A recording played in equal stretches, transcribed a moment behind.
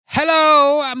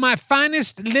Hello, my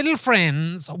finest little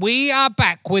friends. We are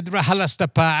back with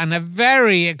RHLSTP and a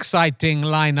very exciting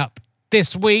lineup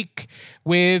this week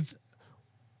with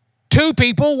two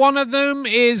people. One of them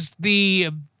is the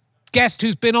guest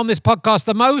who's been on this podcast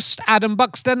the most, Adam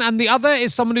Buxton, and the other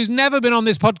is someone who's never been on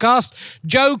this podcast,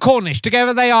 Joe Cornish.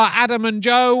 Together they are Adam and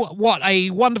Joe. What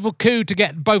a wonderful coup to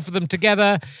get both of them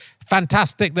together.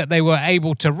 Fantastic that they were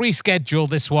able to reschedule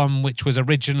this one, which was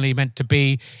originally meant to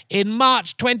be in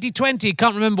March 2020.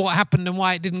 Can't remember what happened and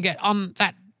why it didn't get on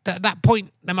that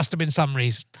point. There must have been some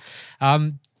reason.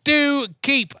 Do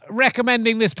keep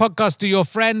recommending this podcast to your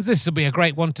friends. This will be a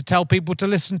great one to tell people to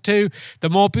listen to. The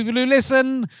more people who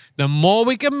listen, the more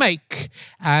we can make.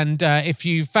 And if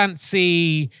you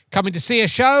fancy coming to see a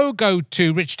show, go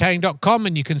to richherring.com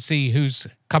and you can see who's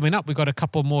coming up. We've got a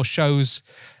couple more shows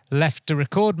left to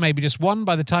record, maybe just one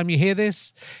by the time you hear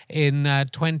this in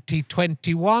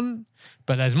 2021.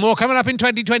 But there's more coming up in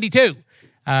 2022.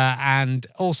 And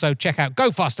also check out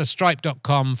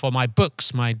gofasterstripe.com for my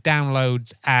books, my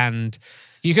downloads, and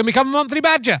you can become a monthly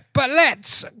badger. But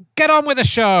let's get on with the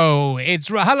show. It's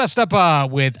RHLSTP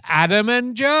with Adam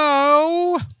and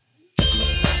Joe.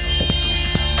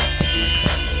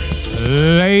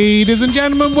 Ladies and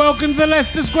gentlemen, welcome to the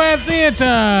Leicester Square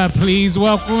Theatre. Please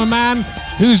welcome a man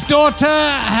whose daughter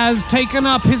has taken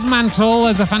up his mantle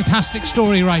as a fantastic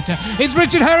story writer. It's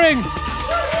Richard Herring.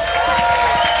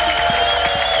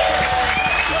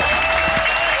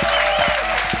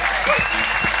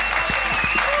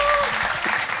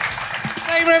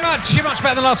 Thank you very much. You're much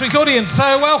better than last week's audience.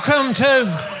 So welcome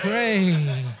to...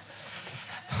 Great.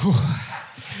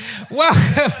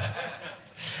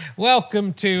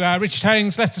 Welcome to Richard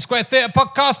Herring's Leicester Square Theatre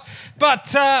podcast.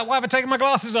 But why have I taken my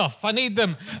glasses off? I need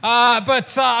them.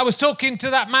 But I was talking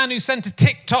to that man who sent a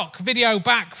TikTok video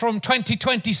back from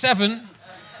 2027,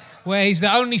 where he's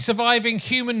the only surviving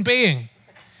human being.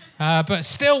 But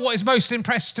still, what is most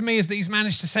impressive to me is that he's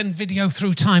managed to send video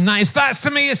through time. That's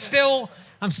to me is still...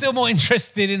 I'm still more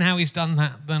interested in how he's done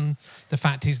that than the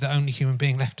fact he's the only human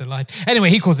being left alive. Anyway,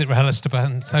 he calls it RHLSTP,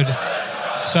 and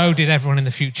so did everyone in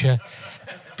the future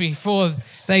before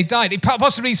they died. He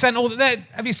possibly sent all that.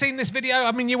 Have you seen this video?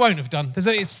 I mean, you won't have done.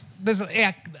 Things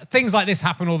like this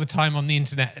happen all the time on the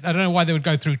internet. I don't know why they would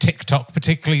go through TikTok,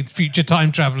 particularly future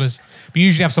time travelers. But you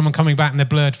usually have someone coming back in their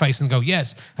blurred face and go,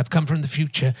 "Yes, I've come from the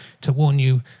future to warn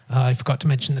you. I forgot to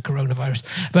mention the coronavirus."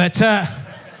 But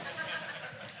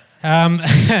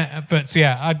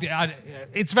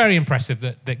it's very impressive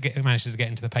that it manages to get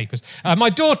into the papers. My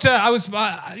daughter,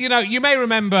 you may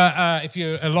remember if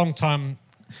you're a long-time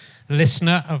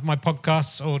listener of my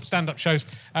podcasts or stand-up shows,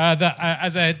 that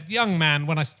as a young man,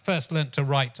 when I first learnt to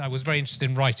write, I was very interested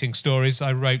in writing stories.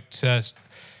 I wrote a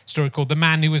story called The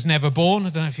Man Who Was Never Born. I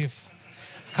don't know if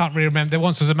I can't really remember. There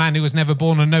once was a man who was never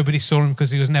born and nobody saw him because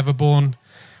he was never born,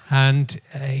 and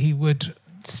he would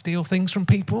steal things from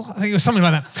people. I think it was something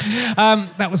like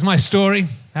that. That was my story.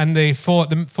 And the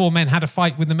four men had a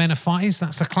fight with the men of Phise.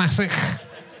 That's a classic.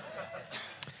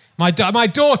 My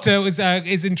daughter is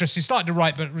interested. She started to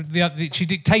write, but she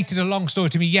dictated a long story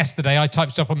to me yesterday. I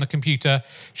typed it up on the computer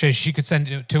so she could send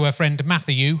it to her friend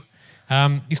Matthew.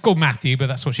 He's called Matthew, but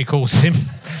that's what she calls him.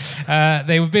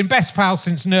 They've been best pals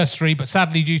since nursery, but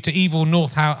sadly, due to evil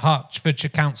North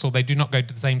Hertfordshire Council, they do not go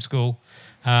to the same school.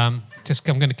 I'm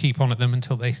going to keep on at them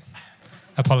until they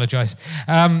apologise.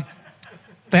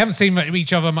 They haven't seen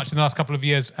each other much in the last couple of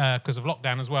years because of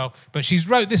lockdown as well. But she's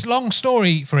wrote this long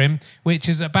story for him, which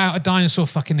is about a dinosaur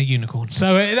fucking a unicorn.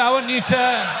 So I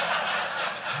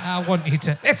want you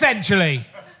to... Essentially,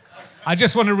 I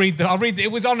just want to read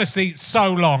it was honestly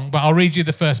so long, but I'll read you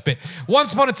the first bit.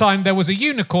 Once upon a time, there was a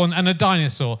unicorn and a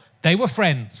dinosaur. They were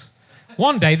friends.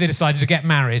 One day, they decided to get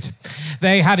married.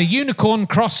 They had a unicorn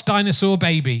cross dinosaur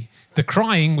baby. The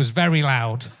crying was very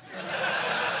loud.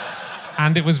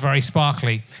 And it was very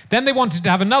sparkly. Then they wanted to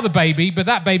have another baby, but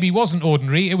that baby wasn't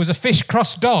ordinary. It was a fish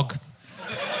cross dog.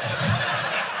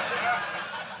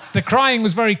 The crying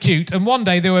was very cute, and one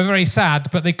day they were very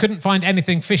sad, but they couldn't find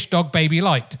anything fish dog baby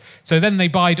liked. So then they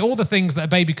buyed all the things that a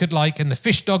baby could like, and the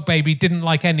fish dog baby didn't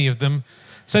like any of them.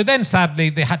 So then,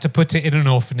 sadly, they had to put it in an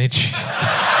orphanage.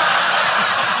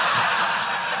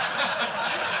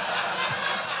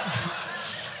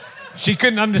 She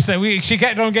couldn't understand. She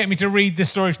kept on getting me to read this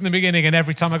story from the beginning, and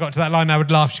every time I got to that line, I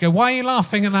would laugh. She'd go, "Why are you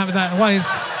laughing at that? Why is..."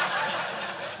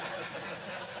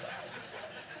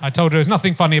 I told her there was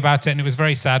nothing funny about it, and it was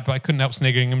very sad, but I couldn't help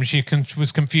sniggering. And she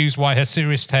was confused why her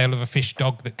serious tale of a fish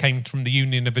dog that came from the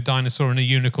union of a dinosaur and a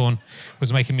unicorn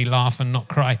was making me laugh and not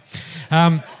cry.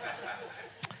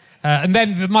 And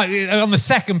then on the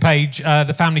second page,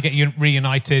 the family get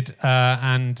reunited,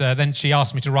 and then she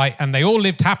asked me to write, and they all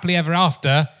lived happily ever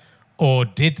after, or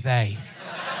did they?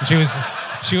 And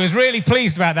she was really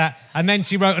pleased about that. And then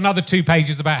she wrote another 2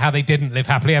 pages about how they didn't live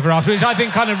happily ever after, which I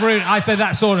think kind of ruined. I said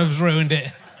that sort of ruined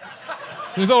it.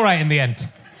 It was all right in the end.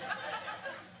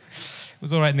 It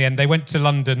was all right in the end. They went to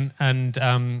London, and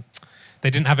they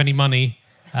didn't have any money,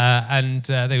 and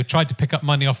they tried to pick up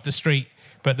money off the street.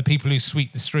 But the people who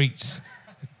sweep the streets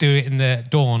do it in the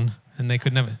dawn, and they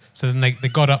could never. So then they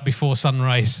got up before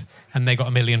sunrise, and they got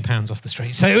 £1 million off the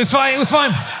street. So it was fine. It was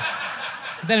fine.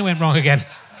 Then it went wrong again.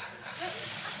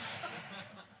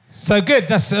 So good.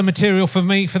 That's material for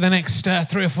me for the next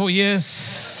 3 or 4 years.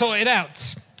 Sort it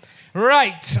out.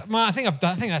 Right. I think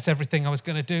that's everything I was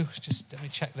going to do. Just let me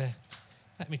check there.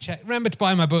 Let me check. Remember to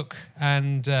buy my book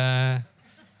and.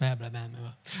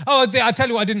 Oh, I tell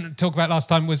you what I didn't talk about last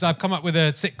time was I've come up with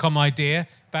a sitcom idea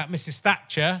about Mrs.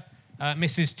 Thatcher,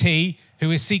 Mrs. T, who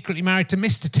is secretly married to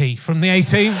Mr. T from the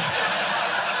A-Team.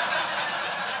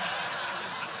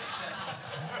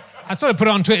 I sort of put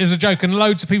it on Twitter as a joke, and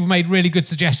loads of people made really good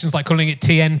suggestions, like calling it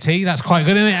TNT. That's quite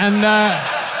good, isn't it?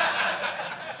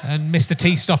 And Mr.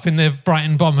 T stopping the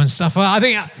Brighton bomb and stuff. I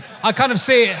think I kind of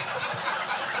see it.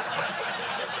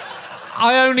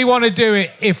 I only want to do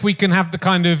it if we can have the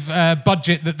kind of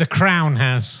budget that The Crown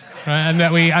has, right?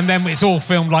 and then it's all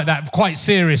filmed like that, quite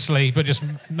seriously, but just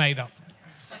made up.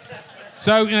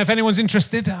 So, if anyone's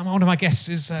interested, one of my guests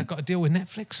has got a deal with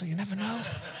Netflix, so you never know.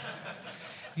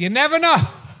 You never know.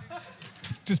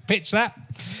 Just pitch that.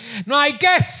 My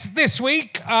guest this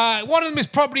week, one of them is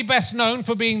probably best known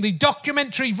for being the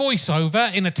documentary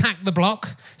voiceover in Attack the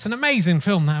Block. It's an amazing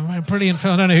film, that a brilliant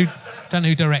film. I don't know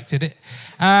who directed it.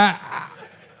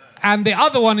 And the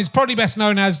other one is probably best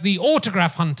known as the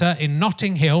autograph hunter in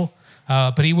Notting Hill,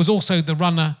 but he was also the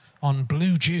runner on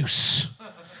Blue Juice.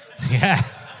 Yeah.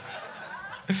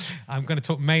 I'm going to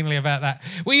talk mainly about that.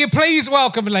 Will you please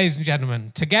welcome, ladies and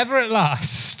gentlemen, together at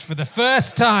last, for the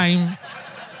first time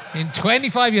in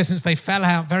 25 years since they fell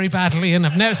out very badly and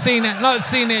have not seen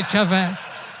each other.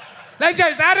 Ladies and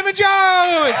gentlemen, it's Adam and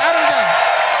Joe! It's Adam and Joe!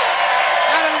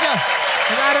 Adam and Joe!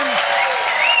 It's Adam.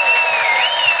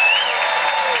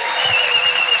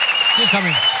 Keep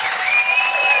coming.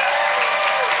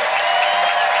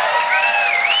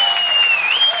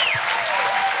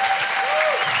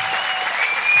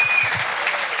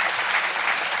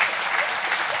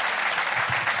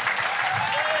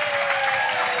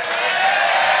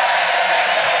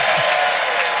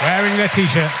 Wearing their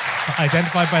T-shirts,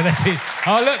 identified by their T-shirts.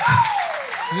 Oh,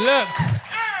 look.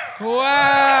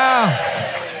 Wow.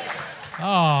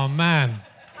 Oh, man.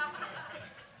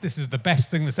 This is the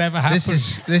best thing that's ever happened.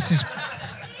 This is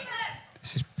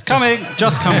coming,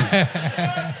 just coming.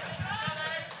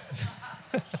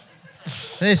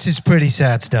 This is pretty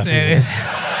sad stuff, isn't it?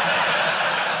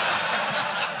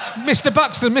 Mr.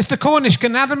 Buxton, Mr. Cornish,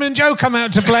 can Adam and Joe come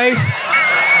out to play?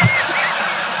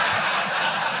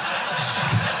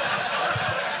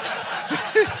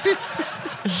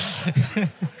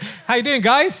 How you doing,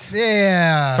 guys?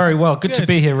 Yeah. Very well. Good to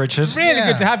be here, Richard. Really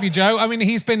good to have you, Joe. I mean,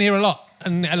 he's been here a lot.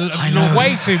 And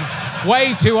way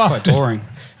too often. Quite boring.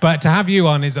 But to have you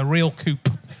on is a real coup.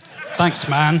 Thanks,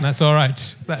 man. That's all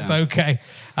right. That's okay.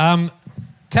 Tell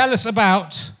us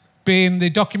about being the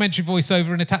documentary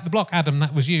voiceover in Attack the Block. Adam,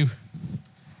 that was you.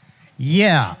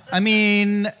 Yeah. I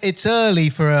mean, it's early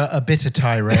for a bitter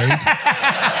tirade.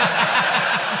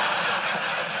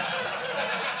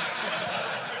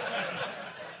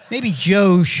 Maybe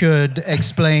Joe should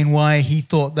explain why he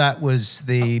thought that was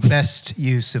the best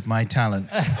use of my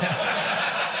talents.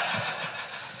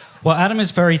 Well, Adam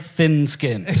is very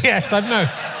thin-skinned. Yes, I've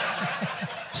noticed.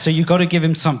 So you've got to give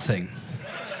him something.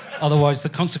 Otherwise, the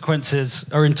consequences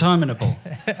are interminable.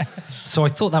 So I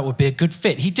thought that would be a good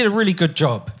fit. He did a really good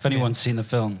job, if anyone's seen the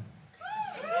film.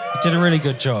 He did a really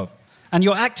good job. And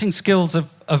your acting skills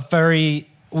are very...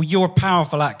 Well, you're a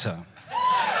powerful actor.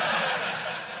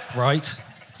 Right?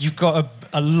 You've got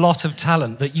a lot of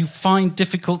talent that you find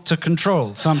difficult to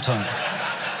control sometimes.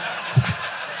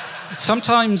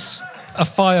 Sometimes a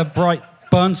fire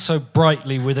burns so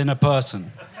brightly within a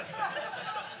person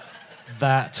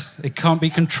that it can't be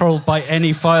controlled by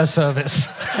any fire service.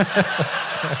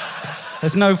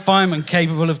 There's no fireman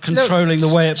capable of controlling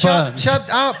the way it burns. Shut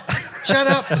up. Shut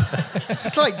up. It's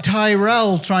just like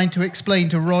Tyrell trying to explain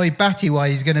to Roy Batty why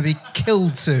he's going to be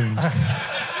killed soon.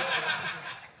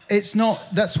 It's not...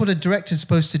 That's what a director's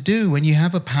supposed to do. When you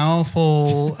have a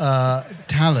powerful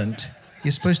talent,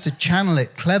 you're supposed to channel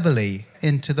it cleverly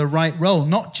into the right role,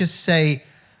 not just say,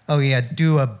 oh, yeah,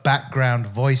 do a background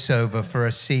voiceover for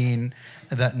a scene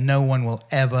that no one will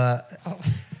ever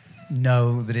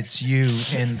know that it's you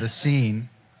in the scene.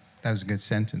 That was a good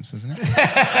sentence, wasn't it?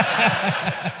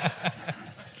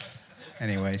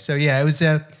 Anyway, so yeah,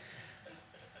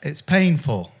 it's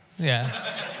painful. Yeah.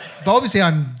 But obviously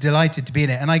I'm delighted to be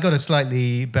in it, and I got a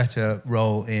slightly better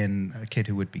role in A Kid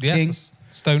Who Would Be King. Yes,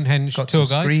 Stonehenge Got tour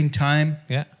some guide. screen time.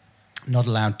 Yeah. Not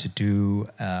allowed to do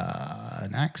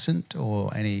an accent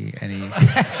or any any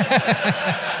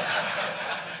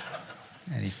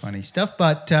funny stuff.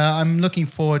 But I'm looking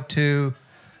forward to,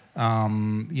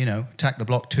 Attack the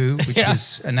Block 2, which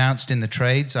was announced in the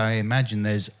trades. I imagine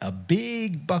there's a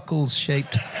big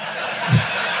Buckles-shaped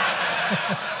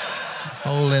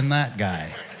hole in that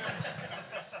guy.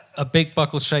 A big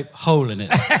buckle-shaped hole in it.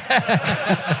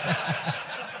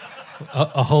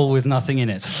 a hole with nothing in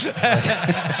it.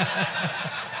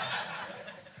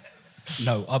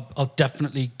 No, I'll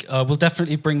definitely, we'll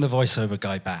definitely bring the voiceover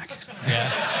guy back.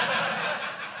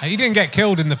 Yeah. He didn't get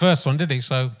killed in the first one, did he?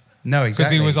 So No,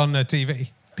 exactly. because he was on the TV.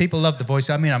 People love the voice.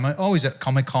 I mean, I'm always at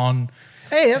Comic-Con.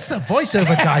 Hey, that's the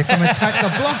voiceover guy from Attack the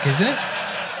Block, isn't it?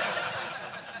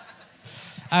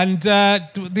 And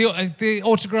the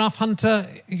autograph hunter,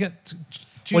 you get.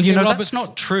 Well, Roberts. that's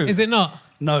not true. Is it not?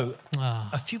 No.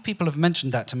 A few people have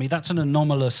mentioned that to me. That's an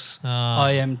anomalous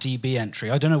IMDb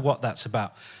entry. I don't know what that's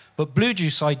about. But Blue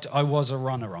Juice, I was a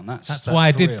runner on. That's why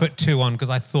I did real. put 2 on, because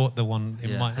I thought the one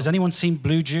it might. Has anyone seen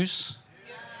Blue Juice?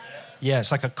 Yeah,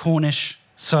 it's like a Cornish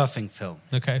surfing film.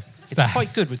 Okay. It's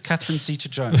quite good with Catherine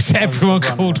Zeta-Jones. Was everyone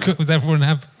called? Was everyone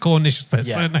have Cornish?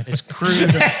 Yeah, it's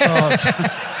crude and stars.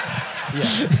 Yeah.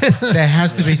 There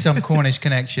has to be some Cornish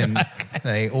connection.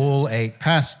 They all ate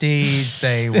pasties.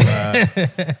 They were.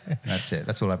 That's it.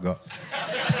 That's all I've got.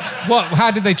 What?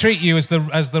 How did they treat you as the?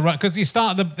 Because you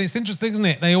start It's interesting, isn't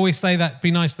it? They always say that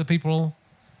be nice to the people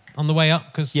on the way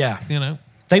up, because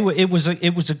They were. It was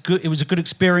a good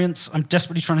experience. I'm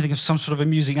desperately trying to think of some sort of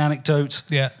amusing anecdote.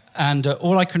 Yeah. And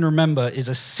all I can remember is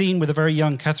a scene with a very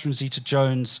young Catherine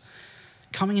Zeta-Jones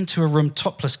coming into a room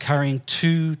topless, carrying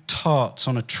 2 tarts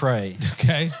on a tray.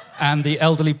 Okay. And the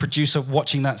elderly producer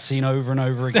watching that scene over and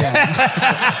over again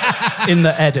in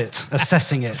the edit,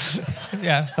 assessing it.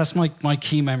 Yeah. That's my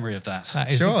key memory of that.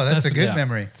 Sure, that's a good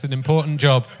memory. It's an important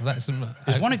job. It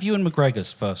was one of Ewan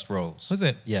McGregor's first roles. Was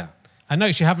it? Yeah. I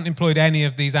noticed you haven't employed any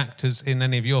of these actors in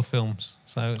any of your films,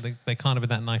 so they can't have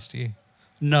been that nice to you.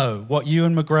 No. What,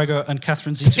 Ewan McGregor and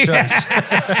Catherine Zeta-Jones?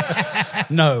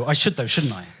 No, I should though,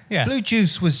 shouldn't I? Yeah. Blue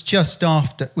Juice was just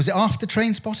after. Was it after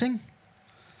Trainspotting?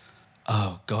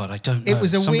 Oh God, I don't know. It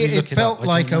was It felt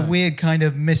like a weird kind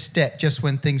of misstep just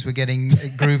when things were getting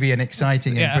groovy and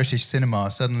exciting in British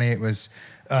cinema. Suddenly it was,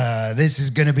 this is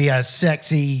going to be a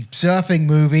sexy surfing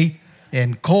movie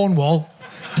in Cornwall.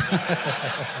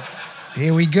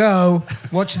 Here we go.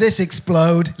 Watch this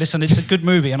explode. Listen, it's a good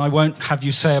movie, and I won't have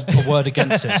you say a word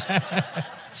against it.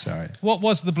 Sorry. What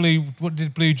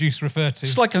did Blue Juice refer to?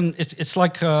 It's like it's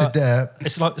like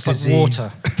disease. water.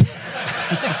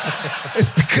 It's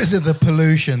because of the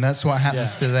pollution. That's what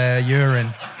happens to their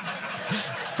urine.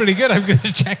 It's pretty good. I'm going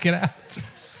to check it out.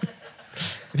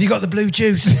 Have you got the blue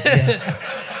juice? Yeah.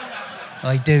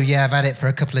 I do. Yeah, I've had it for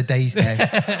a couple of days now.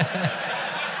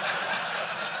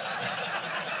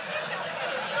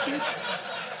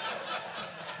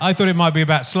 I thought it might be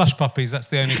about slush puppies. That's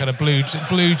the only kind of blue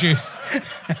juice.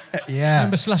 Yeah.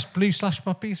 Remember blue slush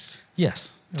puppies?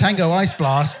 Yes. Tango Ice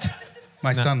Blast.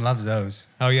 My son loves those.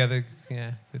 Oh yeah, they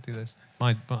do those.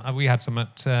 We had some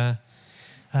at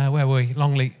where were we?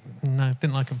 Longley. No,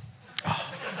 didn't like them. Oh.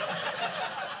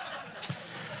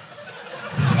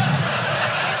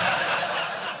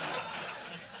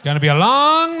 Going to be a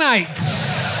long night.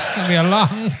 Going to be a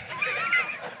long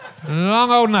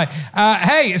old night.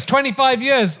 Hey, it's 25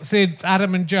 years since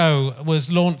Adam and Joe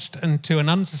was launched into an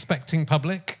unsuspecting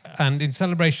public, and in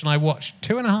celebration I watched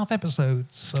 2.5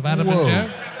 episodes of Adam and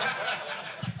Joe.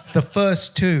 The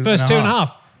first two. First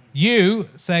 2.5. You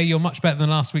say you're much better than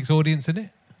last week's audience in it.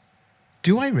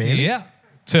 Do I really? Yeah.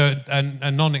 To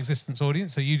a non-existence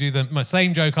audience. So you do the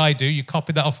same joke I do. You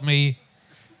copied that off me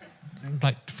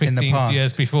like 15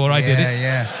 years before I did it.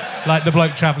 Yeah. Like the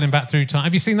bloke travelling back through time.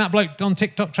 Have you seen that bloke on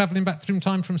TikTok travelling back through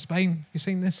time from Spain? You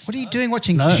seen this? What are you doing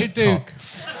watching No. TikTok?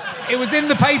 It was in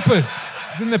the papers.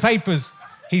 It's in the papers.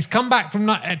 He's come back from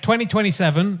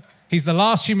 2027. He's the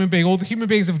last human being. All the human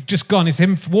beings have just gone. It's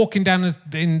him walking down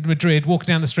in Madrid, walking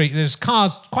down the street. There's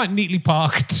cars quite neatly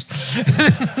parked.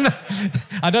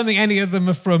 I don't think any of them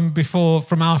are from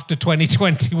after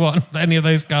 2021, any of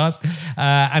those cars.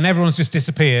 And everyone's just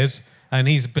disappeared. And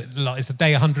it's a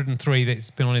day 103 that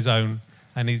he's been on his own.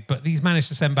 But he's managed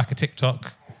to send back a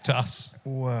TikTok to us.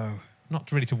 Whoa.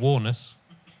 Not really to warn us.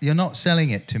 You're not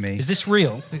selling it to me. Is this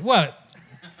real? Well,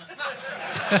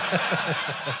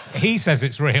 he says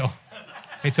it's real.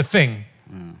 It's a thing.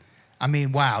 I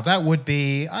mean, wow, that would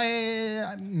be...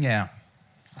 yeah.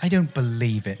 I don't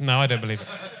believe it. No, I don't believe it.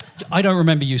 I don't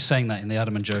remember you saying that in the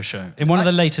Adam and Joe show. In one of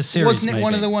the later series, Wasn't it maybe.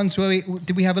 one of the ones where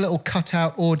did we have a little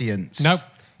cutout audience? Nope.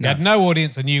 You No. had no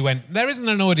audience and you went, there isn't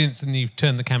an audience, and you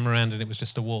turned the camera around and it was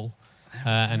just a wall.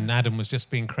 And Adam was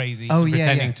just being crazy,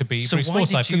 pretending to be So Bruce why did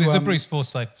Forsyth. you, Because it's a Bruce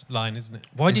Forsyth line, isn't it?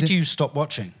 Why did it? you stop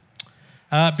watching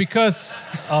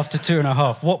Because after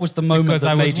 2.5? What was the moment that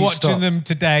I was made you watching stop? them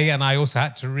today and I also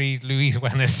had to read Louise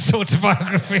Wenner's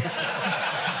autobiography.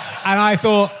 And I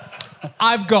thought,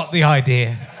 I've got the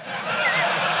idea.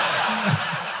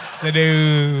 The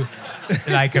new,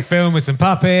 like a film with some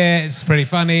puppets, pretty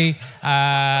funny.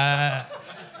 The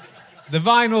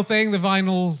vinyl thing, the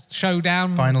vinyl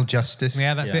showdown. Final Justice.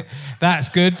 Yeah, that's it. That's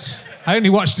good. I only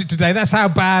watched it today. That's how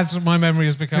bad my memory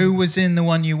has become. Who was in the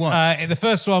one you watched? The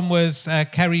first one was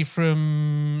Kerry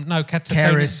from... No,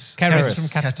 Catatonia. Keris. Keris from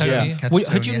Catatonia.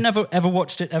 Yeah. Had you never ever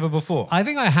watched it ever before? I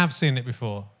think I have seen it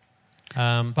before.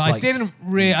 But I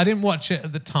didn't watch it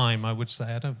at the time, I would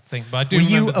say. I don't think. But I do Were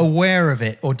remember... you aware of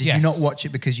it, or did you Yes. not watch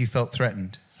it because you felt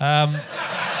threatened?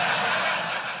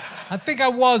 I think I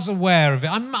was aware of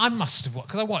it. I must have,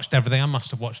 because I watched everything. I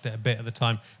must have watched it a bit at the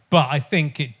time. But I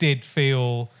think it did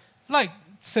feel like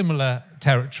similar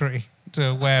territory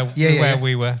to where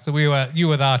we were. So you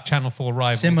were our Channel 4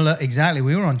 rivals. Similar, exactly.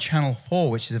 We were on Channel 4,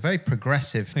 which is a very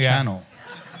progressive channel.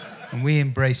 And we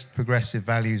embraced progressive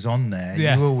values on there.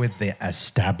 Yeah. You were with the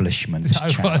establishment I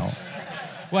channel. was.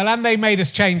 Well, and they made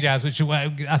us change ours, which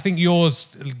I think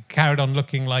yours carried on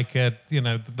looking like a,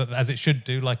 as it should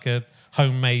do, like a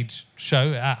homemade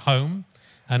show at home.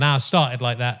 And ours started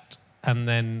like that. And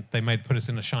then they put us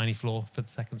in a shiny floor for the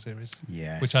second series.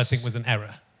 Yes. Which I think was an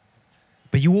error.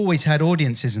 But you always had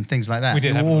audiences and things like that. We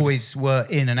did have You an always were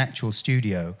in an actual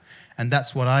studio. And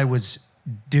that's what I was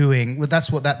doing. Well,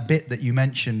 that's what that bit that you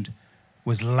mentioned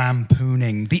was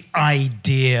lampooning. The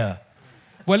idea.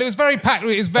 Well, it was very packed.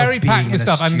 It was very packed being with in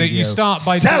a stuff. And you studio. start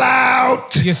by... Sell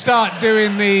out! You start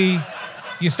doing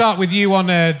You start with you on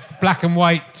a black and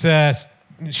white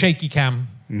shaky cam.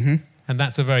 Mm-hmm. And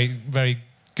that's a very, very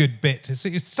good bit. So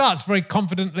it starts very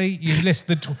confidently. You list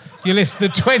the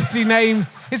 20 names.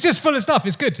 It's just full of stuff.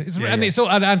 It's good. It's all.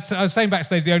 And I was saying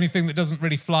backstage, the only thing that doesn't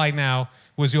really fly now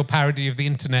was your parody of the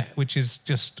internet, which is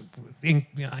just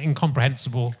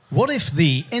incomprehensible. What if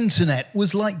the internet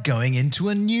was like going into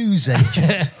a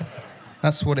newsagent?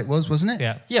 That's what it was, wasn't it?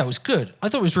 Yeah. Yeah, it was good. I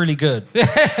thought it was really good.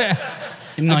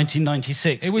 In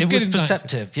 1996. It was good in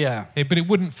perceptive, yeah. But it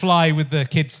wouldn't fly with the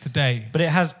kids today. But it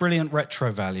has brilliant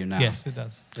retro value now. Yes, it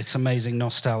does. It's amazing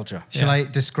nostalgia. Shall I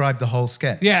describe the whole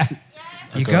sketch? Yeah.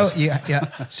 You go, yeah.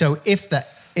 So if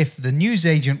the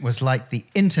newsagent was like the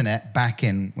internet back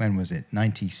in, when was it,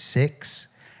 96,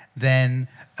 then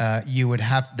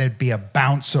there'd be a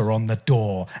bouncer on the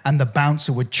door, and the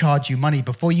bouncer would charge you money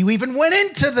before you even went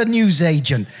into the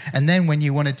newsagent. And then when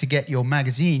you wanted to get your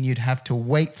magazine, you'd have to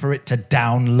wait for it to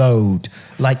download,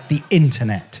 like the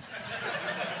internet.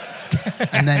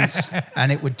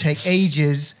 and it would take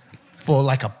ages for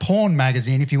like a porn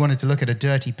magazine. If you wanted to look at a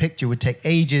dirty picture, it would take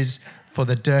ages for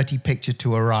the dirty picture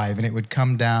to arrive, and it would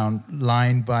come down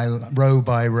line by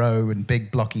row in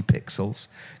big blocky pixels,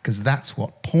 because that's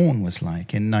what porn was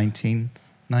like in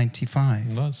 1995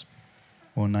 It was.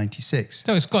 or 96.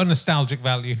 So it's got a nostalgic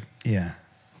value. Yeah.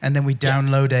 And then we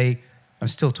download I'm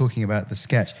still talking about the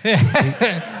sketch.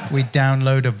 we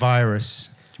download a virus.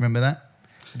 Do you remember that?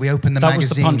 We opened the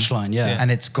magazine. That was the punchline, yeah.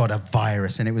 And it's got a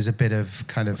virus, and it was a bit of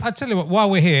kind of... I tell you what, while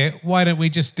we're here, why don't we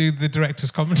just do the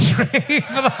director's commentary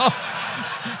for the whole...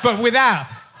 But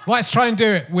let's try and do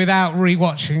it without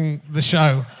rewatching the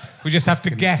show. We just have to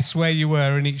guess where you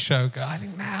were in each show. I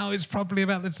think now is probably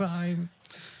about the time.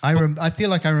 I feel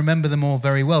like I remember them all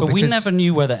very well. But we never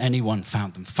knew whether anyone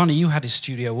found them funny. You had a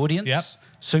studio audience. Yep.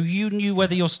 So you knew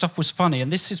whether your stuff was funny.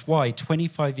 And this is why,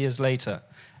 25 years later,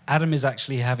 Adam is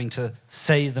actually having to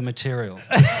say the material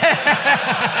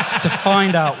to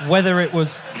find out whether it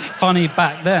was funny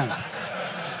back then.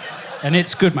 And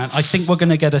it's good, man. I think we're going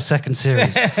to get a second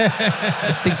series.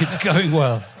 I think it's going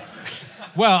well.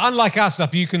 Well, unlike our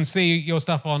stuff, you can see your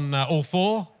stuff on All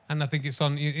 4, and I think it's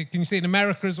on... Can you see it in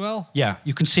America as well? Yeah,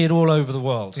 you can see it all over the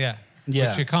world. Yeah. Yeah.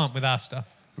 Which you can't with our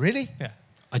stuff. Really? Yeah.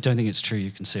 I don't think it's true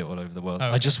you can see it all over the world. Oh,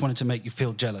 okay. I just wanted to make you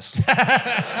feel jealous.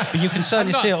 But you can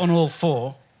certainly see it on All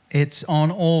 4. It's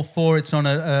on All 4. It's on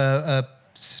a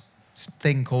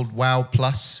thing called Wow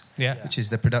Plus, which is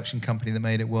the production company that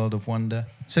made it, World of Wonder.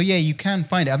 So yeah, you can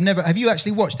find it. Have you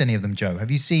actually watched any of them, Joe?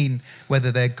 Have you seen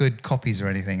whether they're good copies or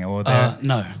anything? Or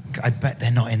no. I bet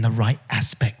they're not in the right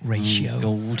aspect ratio.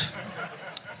 Gold.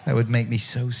 That would make me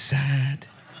so sad.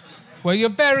 Well, you're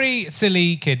very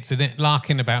silly kids in it,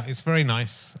 larking about. It's very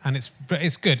nice, and it's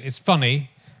good. It's funny,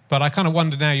 but I kind of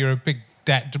wonder now you're a big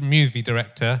movie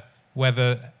director,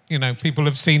 whether people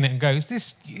have seen it and go, is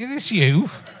this you?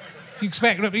 You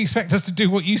expect us to do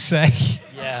what you say?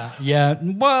 Yeah.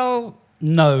 Well,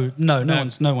 no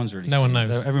one's really. No one seen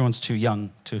knows. It. Everyone's too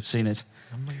young to have seen it.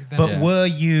 But were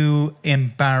you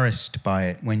embarrassed by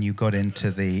it when you got into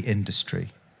the industry?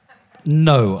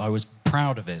 No, I was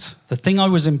proud of it. The thing I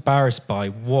was embarrassed by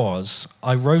was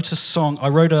I wrote a song. I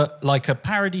wrote a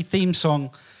parody theme song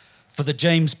for the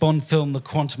James Bond film, The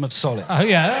Quantum of Solace. Oh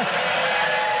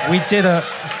yeah, we did a.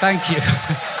 Thank you.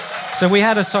 So we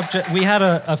had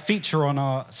a feature on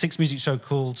our Six Music show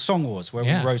called Song Wars, where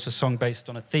we wrote a song based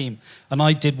on a theme. And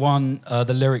I did one,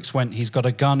 the lyrics went, he's got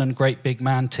a gun and great big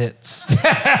man tits.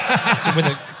 So with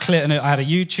a clear, and I had a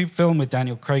YouTube film with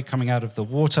Daniel Craig coming out of the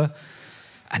water.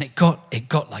 And it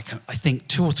got like, I think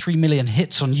 2 or 3 million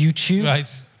hits on YouTube. Right.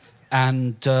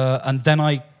 And then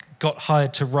I got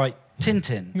hired to write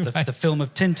Tintin, the film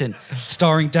of Tintin,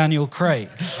 starring Daniel Craig.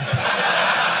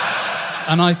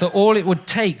 And I thought all it would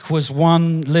take was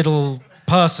one little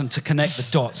person to connect the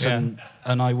dots, and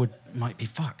I might be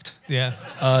fucked.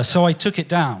 Yeah. So I took it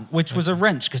down, which was a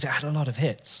wrench because it had a lot of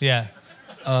hits. Yeah.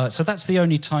 So that's the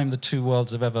only time the two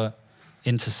worlds have ever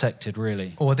intersected,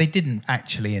 really. Or they didn't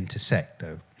actually intersect,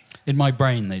 though. In my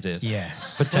brain, they did.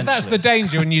 Yes. Potentially. Well, that's the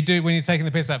danger when you're taking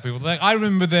the piss out of people. Like, I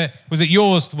remember was it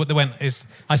yours? What they went is,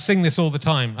 I sing this all the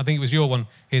time. I think it was your one.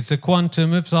 It's a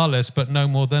quantum of solace, but no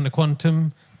more than a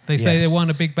quantum. They say they want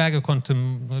a big bag of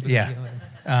quantum. Yeah.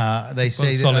 They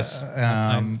say solace.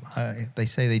 They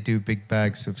say they do big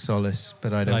bags of solace,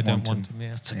 but I don't want them.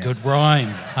 Yeah. It's a good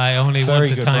rhyme. I only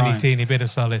want a tiny, teeny bit of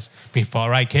solace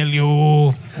before I kill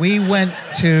you. We went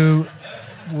to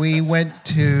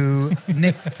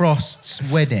Nick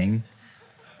Frost's wedding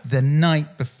the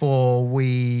night before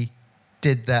we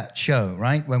did that show,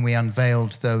 right? When we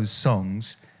unveiled those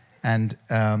songs, and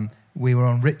we were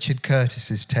on Richard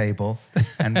Curtis's table,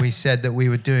 and we said that we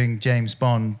were doing James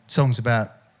Bond songs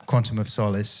about Quantum of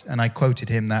Solace, and I quoted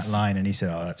him that line, and he said,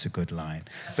 "Oh, that's a good line."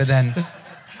 But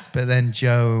then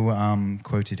Joe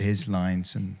quoted his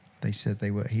lines, and they said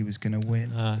he was going to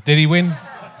win. Did he win?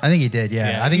 I think he did.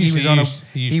 Yeah, I think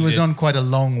he was on quite a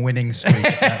long winning streak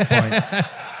at that point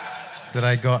that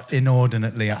I got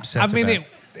inordinately upset. I mean,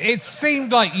 it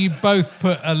seemed like you both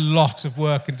put a lot of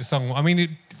work into song. I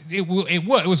mean, it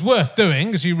was worth doing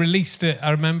because you released it.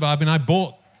 I remember. I mean, I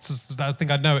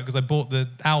think I know it because I bought the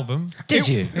album. Did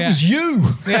you? It was you.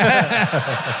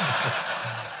 Yeah.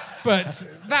 But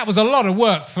that was a lot of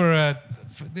work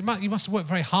you must have worked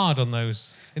very hard on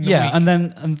those in the week.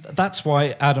 and that's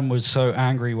why Adam was so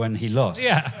angry when he lost.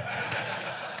 Yeah.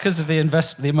 Because of the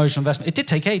emotional investment. It did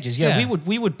take ages. Yeah.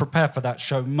 We would prepare for that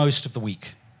show most of the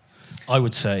week, I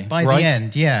would say. By the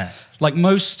end, yeah. Like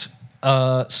most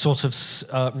radio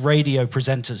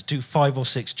presenters do 5 or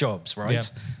 6 jobs, right? Yeah.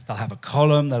 They'll have a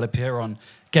column, they'll appear on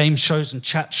game shows and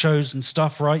chat shows and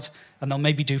stuff, right? And they'll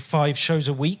maybe do 5 shows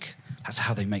a week. That's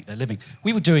how they make their living.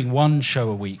 We were doing 1 show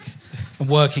a week and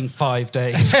working 5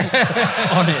 days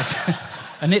on it.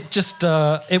 And it just,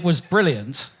 it was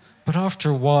brilliant. But after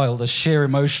a while, the sheer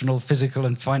emotional, physical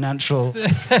and financial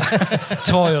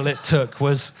toil it took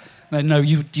was... No,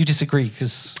 you disagree,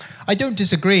 because... I don't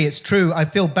disagree, it's true. I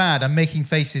feel bad. I'm making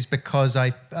faces because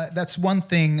that's one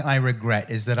thing I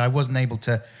regret, is that I wasn't able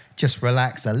to just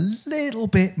relax a little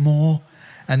bit more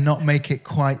and not make it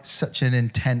quite such an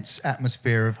intense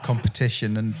atmosphere of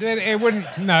competition. And It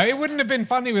wouldn't have been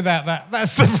funny without that.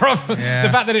 That's the problem. Yeah. The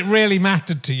fact that it really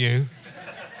mattered to you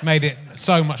made it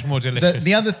so much more delicious.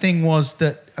 The other thing was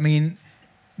that, I mean,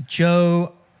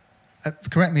 Joe,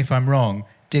 correct me if I'm wrong,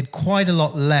 did quite a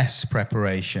lot less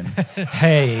preparation.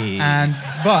 Hey.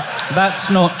 But that's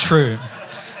not true.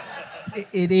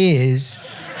 It is.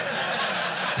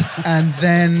 And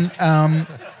then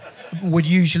would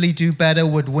usually do better,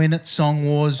 would win at Song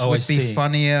Wars, would be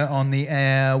funnier on the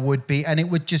air, and it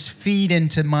would just feed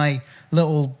into my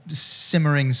little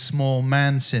simmering small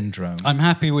man syndrome. I'm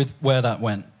happy with where that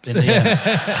went in the end.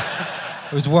 I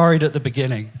was worried at the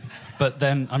beginning, but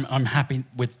then I'm happy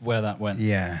with where that went.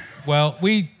 Yeah. Well,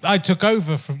 I took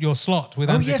over from your slot with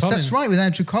Andrew Collins. Oh, yes, that's right, with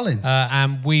Andrew Collins.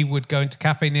 And we would go into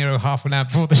Cafe Nero half an hour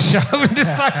before the show and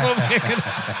decide what we were going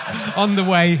to do on the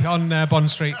way on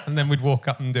Bond Street, and then we'd walk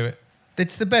up and do it.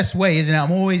 It's the best way, isn't it?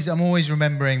 I'm always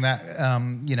remembering that,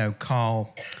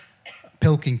 Carl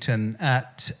Pilkington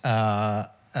at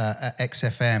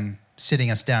XFM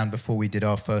sitting us down before we did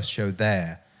our first show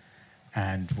there.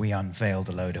 And we unveiled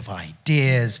a load of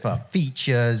ideas for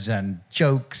features and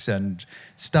jokes and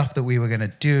stuff that we were going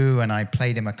to do. And I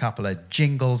played him a couple of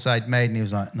jingles I'd made. And he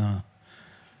was like, no,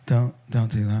 don't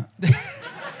do that.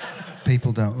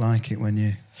 People don't like it when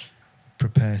you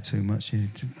prepare too much. You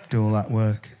do all that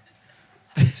work.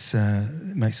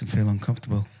 It makes them feel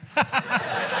uncomfortable.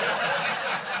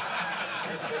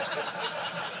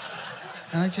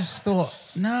 And I just thought,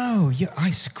 no,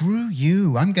 screw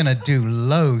you. I'm going to do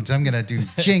loads. I'm going to do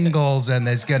jingles and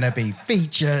there's going to be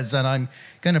features and I'm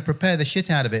going to prepare the shit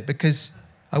out of it because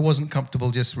I wasn't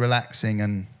comfortable just relaxing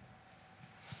and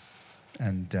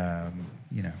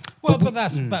Well, but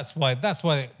that's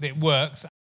why it works.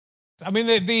 I mean,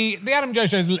 the Adam Joe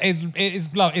show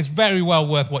is very well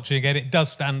worth watching again. It does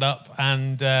stand up,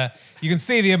 and you can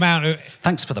see the amount of.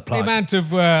 Thanks for the plug. The amount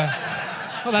of.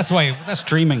 Well, that's why. That's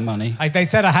streaming money. They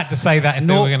said I had to say that if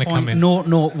they were going to come in.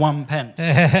 0.001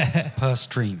 pence per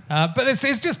stream. But it's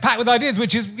just packed with ideas,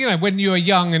 which is, when you're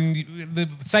young, and the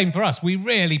same for us. We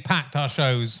really packed our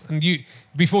shows, and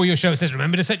before your show it says,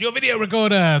 remember to set your video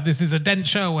recorder. This is a dense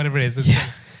show, whatever it is. Yeah.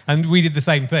 And we did the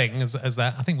same thing as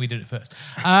that. I think we did it first.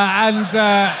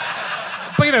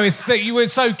 But it's that you were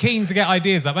so keen to get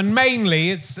ideas up, and mainly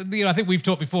it's I think we've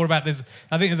talked before about this.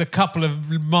 I think there's a couple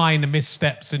of minor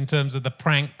missteps in terms of the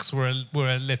pranks were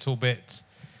a little bit.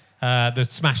 The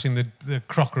smashing the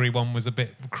crockery one was a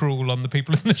bit cruel on the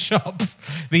people in the shop.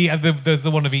 There's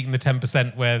the one of eating the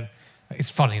 10% where it's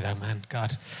funny though, man.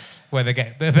 God. Where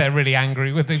they're really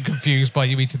angry, they're confused by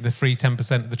you eating the free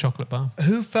 10% of the chocolate bar.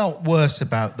 Who felt worse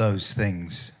about those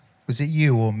things? Was it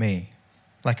you or me?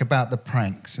 Like about the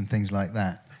pranks and things like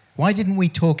that. Why didn't we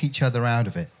talk each other out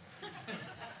of it?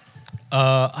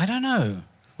 I don't know.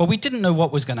 Well, we didn't know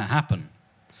what was going to happen.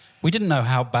 We didn't know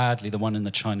how badly the one in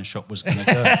the china shop was going to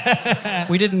go.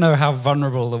 We didn't know how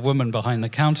vulnerable the woman behind the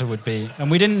counter would be.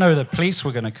 And we didn't know the police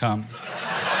were going to come.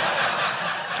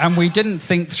 And we didn't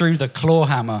think through the claw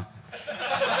hammer.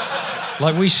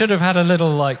 Like, we should have had a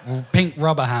little, pink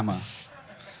rubber hammer.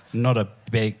 Not a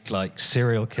big,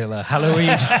 serial killer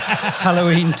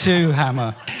Halloween 2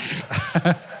 hammer.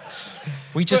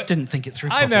 We just didn't think it through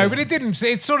properly. I know, but it didn't.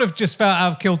 It sort of just felt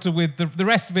out of kilter with the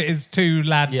rest of it is two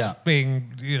lads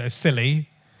being, silly.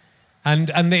 And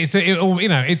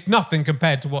it's nothing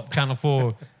compared to what Channel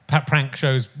 4 prank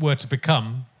shows were to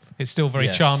become. It's still very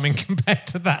charming compared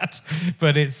to that,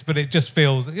 but it just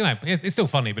feels, it's still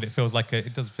funny, but it feels like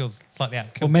it does feel slightly out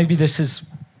of kilter. Well, maybe this is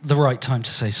the right time to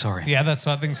say sorry. Yeah,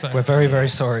 I think so. We're very, very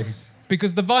sorry.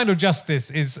 Because the Vinyl Justice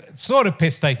is sort of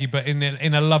piss-takey, but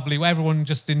in a lovely way. Everyone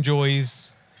just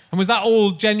enjoys. And was that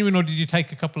all genuine, or did you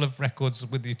take a couple of records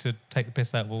with you to take the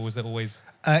piss out of, or was it always?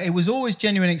 It was always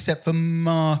genuine, except for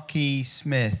Marky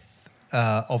Smith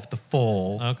of The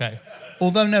Fall. Okay.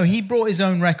 Although, no, he brought his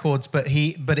own records, but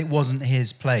it wasn't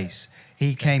his place.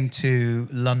 He came to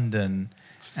London,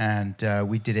 and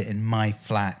we did it in my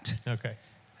flat. Okay.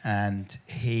 And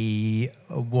he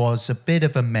was a bit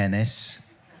of a menace.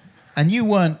 And you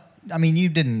weren't, you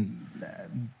didn't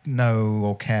know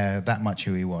or care that much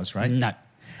who he was, right? No.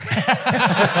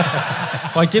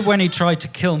 I did when he tried to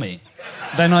kill me.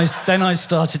 Then I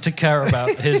started to care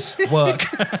about his work.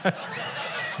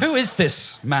 Who is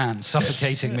this man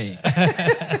suffocating me?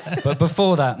 But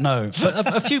before that, no.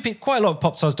 But a few people, quite a lot of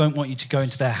pop stars don't want you to go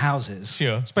into their houses.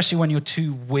 Sure. Especially when you're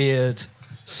two weird,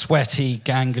 sweaty,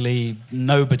 gangly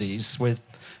nobodies with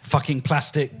fucking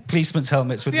plastic policeman's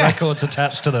helmets with records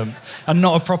attached to them and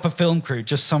not a proper film crew,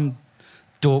 just some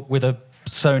dork with a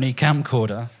Sony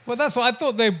camcorder. Well, that's what I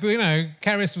thought.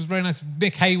 Keris was very nice.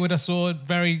 Nick Hayward, I saw,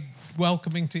 very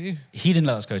welcoming to you. He didn't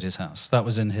let us go to his house. That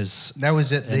was in his. That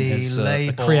was at the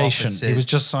label Creation. offices. He was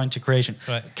just signed to Creation.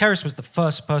 Right. Keris was the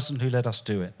first person who let us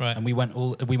do it. Right. And we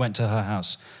went to her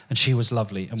house, and she was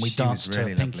lovely, and we danced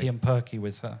really to Pinky lovely. and Perky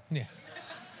with her. Yes.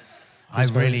 I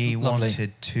really lovely.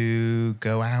 wanted to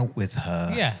go out with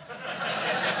her. Yeah.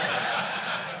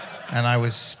 And I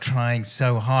was trying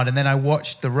so hard. And then I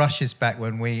watched the rushes back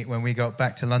when we got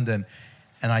back to London.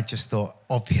 And I just thought,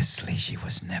 obviously, she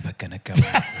was never going to go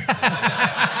out.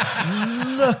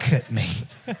 Look at me.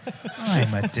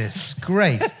 I'm a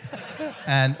disgrace.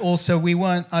 And also,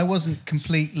 I wasn't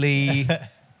completely...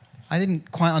 I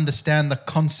didn't quite understand the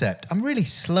concept. I'm really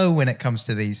slow when it comes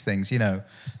to these things,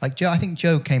 Like Joe, I think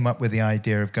Joe came up with the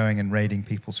idea of going and raiding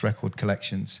people's record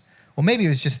collections. Or maybe it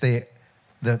was just the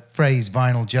phrase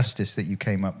vinyl justice that you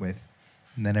came up with.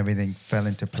 And then everything fell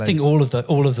into place. I think all of the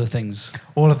things.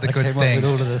 All of the I good came things.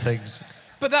 up with all of the things.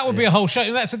 But that would be a whole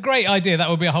show. That's a great idea. That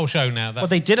would be a whole show now. Well,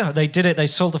 they did it. They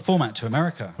sold the format to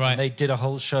America. Right. And they did a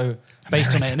whole show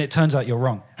based on it, and it turns out you're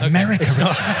wrong. America. It's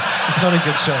not a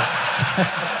good show.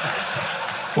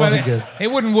 Wasn't good.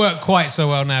 It wouldn't work quite so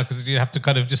well now because you'd have to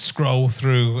kind of just scroll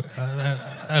through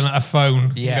a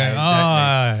phone.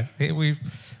 Yeah, exactly.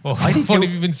 I think what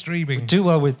have you been streaming? Do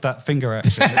well with that finger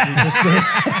action that you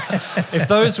just did. If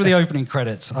those were the opening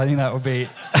credits, I think that would be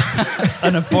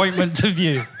an appointment to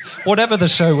view. Whatever the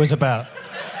show was about,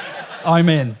 I'm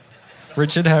in.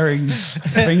 Richard Herring's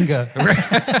finger.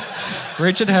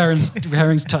 Richard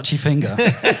Herring's touchy finger.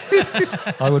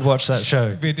 I would watch that show.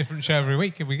 It'd be a different show every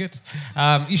week. It'd be good.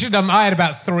 You should have. I had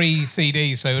about 3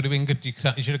 CDs, so it would have been good. You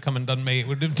should have come and done me. It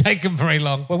wouldn't have taken very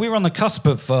long. Well, we were on the cusp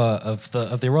of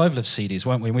the arrival of CDs,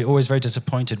 weren't we? We were always very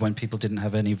disappointed when people didn't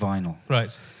have any vinyl.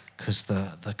 Right. Because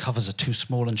the covers are too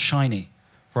small and shiny,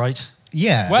 right?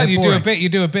 Yeah. Well, you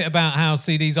do a bit about how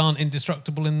CDs aren't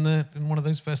indestructible in one of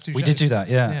those first 2 shows. We did do that,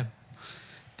 yeah. Yeah.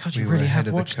 God, you really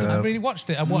have watched it. I really watched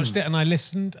it. I watched it and I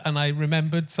listened and I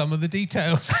remembered some of the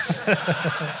details.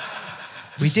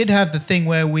 We did have the thing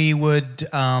where we would do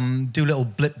little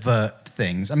blipvert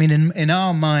things. I mean, in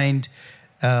our mind,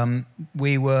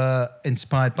 we were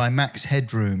inspired by Max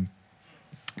Headroom,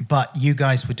 but you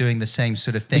guys were doing the same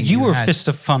sort of thing. But you were a Fist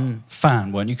of Fun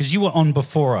fan, weren't you? Because you were on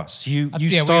before us. You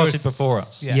started before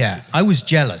us. Yeah, I was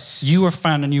jealous. You were a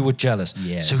fan and you were jealous.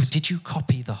 Yes. So did you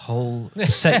copy the whole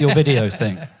set your video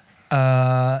thing?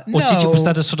 No. Or was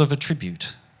that a sort of a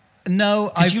tribute?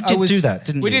 No, you did do that,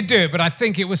 didn't you? We did do it, but I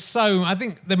think it was so... I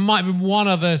think there might have been one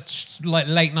other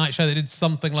late night show that did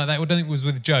something like that. I don't think it was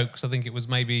with jokes. I think it was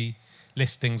maybe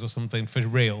listings or something for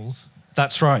reels.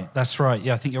 That's right.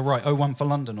 Yeah, I think you're right. 01 for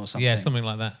London or something. Yeah, something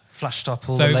like that. Flashed up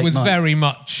all so the late it was night very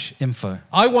much... info.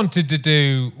 I wanted to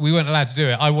do... We weren't allowed to do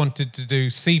it. I wanted to do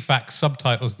CFAX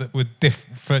subtitles that were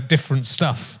for different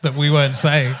stuff that we weren't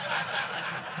saying.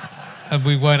 And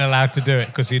we weren't allowed to do it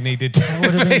because you needed to. That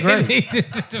would have been great.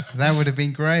 That would have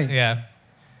been great. Yeah.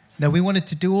 No, we wanted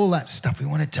to do all that stuff. We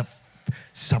wanted to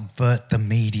subvert the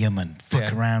medium and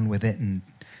fuck around with it and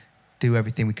do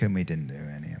everything we could. We didn't do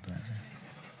any of that.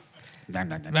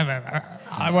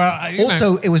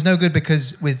 Also, it was no good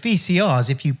because with VCRs,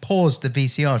 if you paused the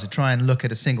VCR to try and look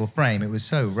at a single frame, it was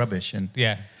so rubbish. And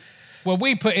yeah. Well,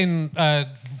 we put in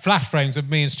flash frames of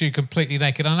me and Stu completely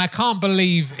naked, and I can't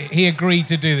believe he agreed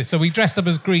to do this. So we dressed up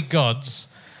as Greek gods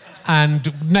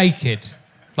and naked,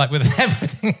 like with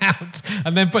everything out,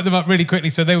 and then put them up really quickly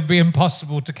so they would be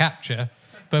impossible to capture.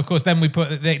 But of course, then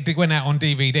they went out on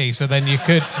DVD, so then you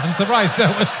could. I'm surprised no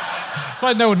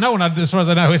one, as far as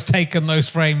I know, has taken those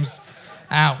frames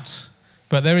out.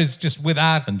 But there is just with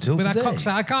our cocks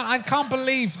out. I can't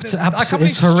believe that.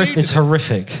 It's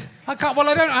horrific. I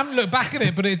haven't looked back at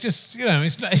it, but it just,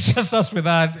 it's just us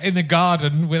in the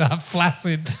garden with our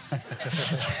flaccid,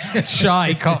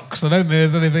 shy cocks. I don't think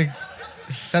there's anything.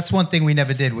 That's one thing we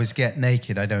never did was get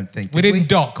naked. I don't think we didn't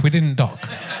dock.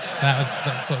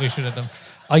 That's what we should have done.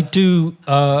 I do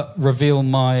reveal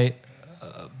my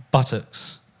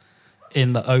buttocks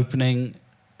in the opening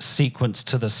sequence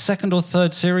to the 2nd or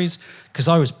 3rd series because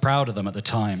I was proud of them at the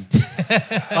time.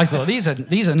 I thought these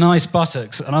are nice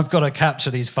buttocks and I've got to capture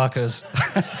these fuckers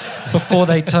before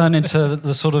they turn into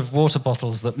the sort of water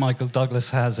bottles that Michael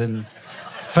Douglas has in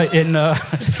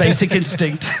Basic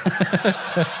Instinct.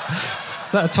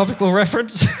 Is that a topical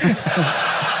reference?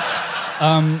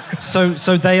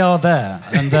 So they are there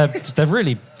and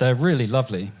they're really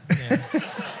lovely. Yeah.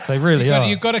 They really are.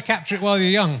 You've got to capture it while you're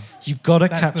young. You've got to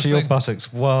capture your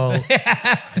buttocks while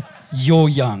you're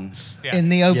young. Yeah. In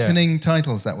the opening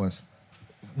titles, that was.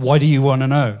 Why do you want to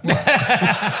know?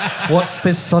 What's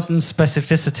this sudden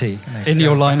specificity in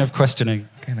your line of questioning?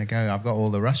 Gonna go. I've got all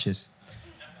the rushes.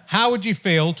 How would you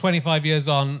feel 25 years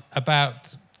on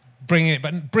about bringing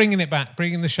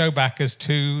the show back as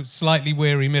 2 slightly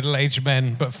weary middle-aged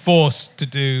men, but forced to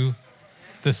do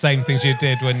the same things you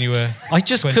did when you were... I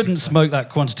just couldn't smoke that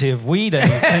quantity of weed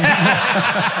anymore.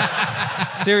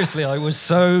 Seriously, I was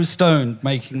so stoned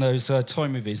making those toy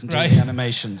movies and doing the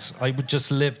animations. I would just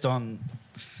lived on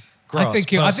grass.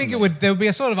 I think there would be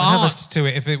a sort of art to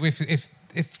it if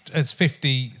as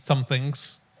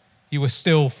 50-somethings you were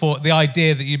still for the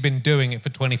idea that you'd been doing it for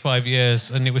 25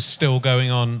 years and it was still going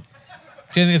on.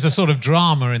 Do you think there's a sort of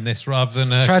drama in this rather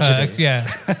than a tragedy?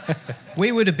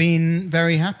 We would have been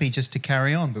very happy just to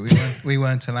carry on, but we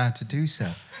weren't allowed to do so.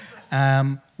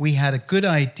 We had a good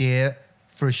idea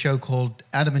for a show called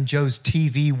Adam and Joe's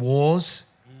TV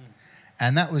Wars,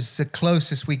 and that was the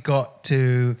closest we got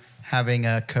to having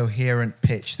a coherent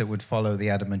pitch that would follow the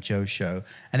Adam and Joe show.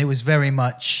 And it was very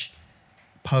much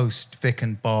post Vic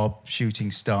and Bob,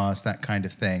 Shooting Stars, that kind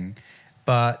of thing.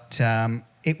 But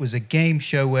it was a game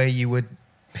show where you would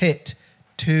pit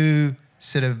two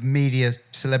sort of media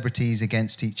celebrities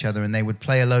against each other, and they would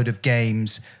play a load of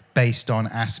games based on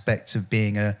aspects of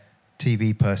being a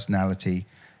TV personality.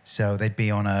 So they'd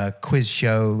be on a quiz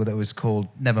show that was called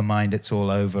Never Mind, It's All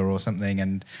Over or something,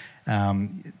 and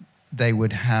they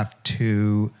would have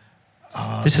to...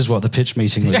 this is what the pitch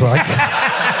meeting was like.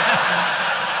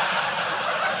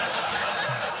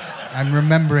 I'm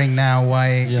remembering now why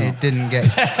it didn't get...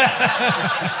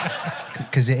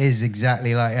 Because it is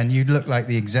exactly like... And you look like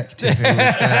the executive who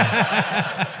was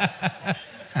there.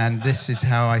 And this is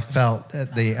how I felt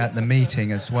at the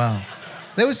meeting as well.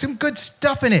 There was some good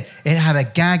stuff in it. It had a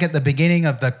gag at the beginning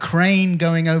of the crane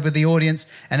going over the audience,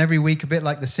 and every week, a bit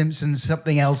like The Simpsons,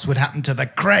 something else would happen to the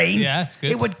crane. Yeah, that's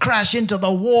good. It would crash into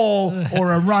the wall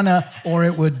or a runner, or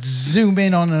it would zoom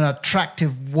in on an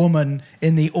attractive woman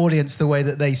in the audience the way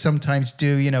that they sometimes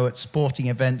do, you know, at sporting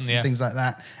events and things like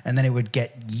that. And then it would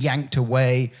get yanked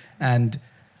away, and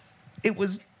it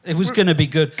was... It was going to be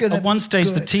good. At one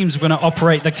stage, the teams were going to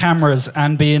operate the cameras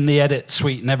and be in the edit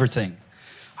suite and everything.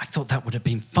 I thought that would have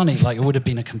been funny. Like, it would have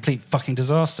been a complete fucking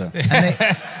disaster.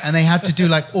 And they had to do,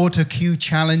 like, auto-cue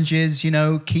challenges, you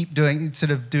know,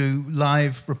 do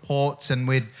live reports, and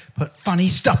we'd put funny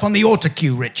stuff on the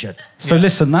auto-cue, Richard. So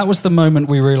listen, that was the moment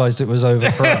we realised it was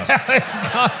over for us.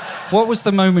 What was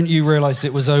the moment you realised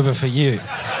it was over for you?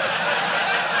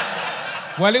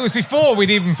 Well, it was before we'd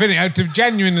even finished.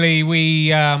 Genuinely,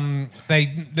 the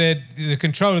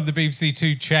control of the BBC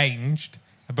Two changed,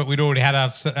 but we'd already had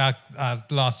our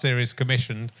last series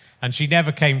commissioned, and she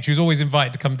never came. She was always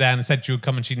invited to come down and said she would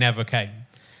come, and she never came.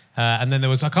 And then there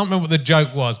was, I can't remember what the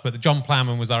joke was, but John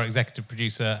Plowman was our executive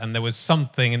producer, and there was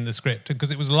something in the script,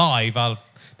 because it was live.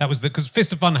 Because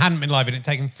Fist of Fun hadn't been live, and it had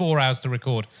taken 4 hours to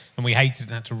record, and we hated it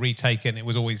and had to retake it, and it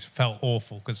was always felt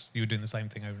awful because you were doing the same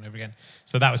thing over and over again.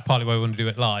 So that was partly why we wanted to do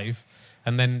it live.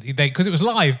 And then because it was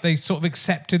live, they sort of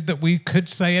accepted that we could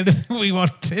say anything we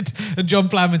wanted. And John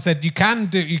Plowman said, you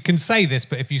can say this,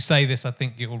 but if you say this, I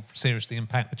think it will seriously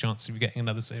impact the chances of you getting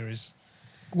another series.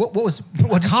 What did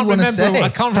you want to say? I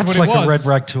can't remember That's what like it was. a red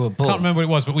rag to a bull. I can't remember what it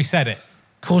was, but we said it.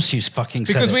 Of course you fucking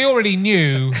said it. Because we already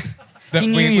knew... that he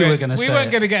knew you were going to say we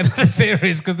weren't going to get another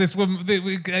series because this woman,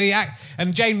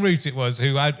 and Jane Root it was,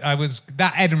 who I was,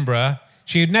 that Edinburgh,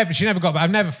 she never got, but I've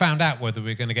never found out whether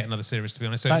we're going to get another series, to be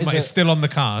honest. So it's still on the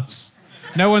cards.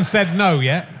 No one said no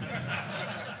yet.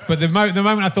 But the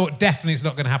moment I thought definitely it's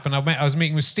not going to happen, I was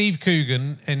meeting with Steve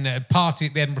Coogan in a party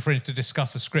at the Edinburgh Fringe to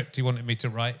discuss a script he wanted me to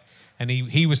write. And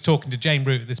he was talking to Jane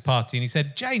Root at this party, and he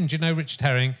said, Jane, do you know Richard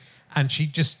Herring? And she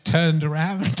just turned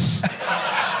around.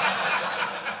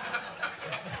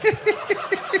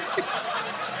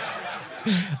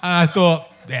 And I thought,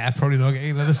 probably not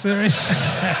getting another series.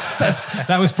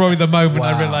 That was probably the moment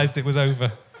I realised it was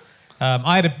over.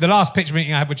 The last pitch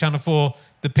meeting I had with Channel 4,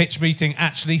 the pitch meeting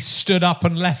actually stood up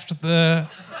and left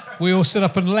we all stood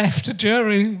up and left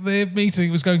during the meeting.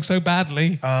 It was going so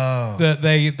badly that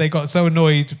they got so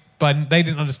annoyed, but they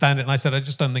didn't understand it. And I said, I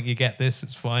just don't think you get this.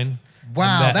 It's fine.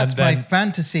 Wow, that's my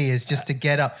fantasy, is just to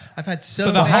get up. I've had so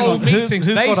many... But the whole meetings,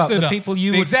 who they got up? stood The up. people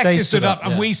the executives stood up,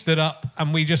 and yeah. we stood up,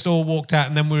 and we just all walked out,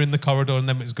 and then we were in the corridor, and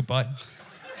then it was goodbye.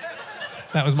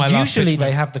 That was my last Usually pitch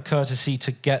they have the courtesy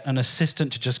to get an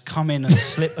assistant to just come in and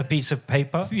slip a piece of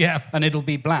paper, and it'll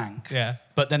be blank. Yeah.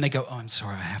 But then they go, oh, I'm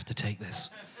sorry, I have to take this.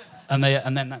 And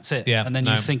then that's it. Yeah, and then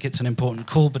you think it's an important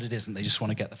call, but it isn't. They just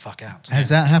want to get the fuck out. Has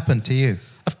that happened to you?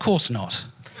 Of course not.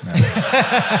 No.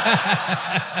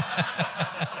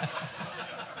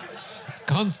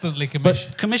 Constantly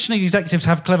commissioned. But commissioning executives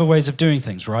have clever ways of doing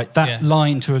things, right? That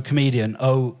line to a comedian,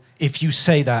 oh, if you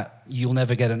say that, you'll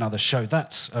never get another show.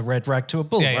 That's a red rag to a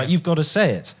bull, right? You've got to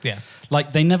say it. Yeah.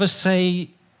 Like, they never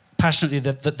say passionately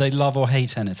that they love or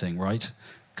hate anything, right?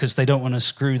 Because they don't want to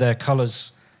screw their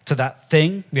colours to that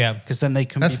thing. Yeah. Because then they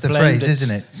can That's be the blamed. phrase,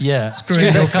 isn't it? Yeah. Screw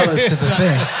your colours to the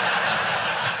thing.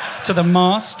 To the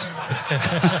mast.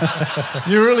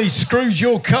 You really screwed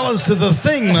your colours to the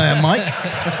thing there, Mike.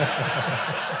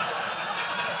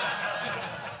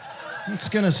 It's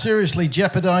going to seriously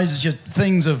jeopardise your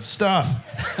things of stuff.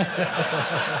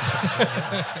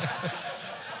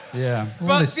 Yeah.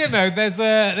 But, you know, there's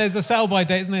a sell-by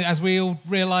date, isn't it, as we all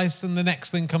realised, and the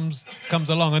next thing comes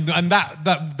along. And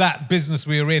that business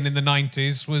we were in the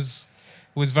 90s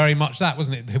was very much that,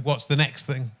 wasn't it? What's the next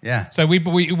thing? Yeah. So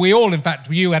we all, in fact,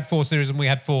 you had 4 series and we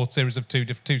had 4 series of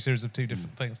two series of 2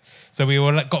 different things. So we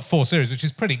all got 4 series, which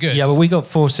is pretty good. Yeah, but we got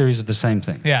 4 series of the same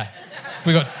thing. Yeah.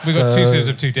 We got 2 series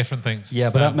of 2 different things. Yeah,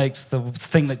 but that makes the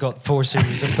thing that got 4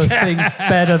 series of the thing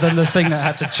better than the thing that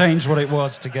had to change what it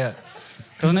was to get.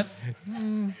 Doesn't it?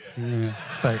 Yeah.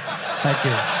 Thank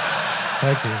you.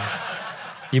 Thank you.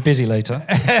 You're busy later,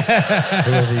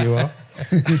 whoever you are.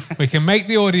 We can make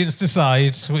the audience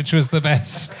decide which was the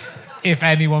best, if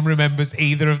anyone remembers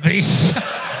either of these.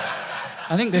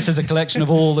 I think this is a collection of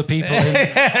all the people in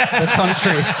the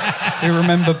country who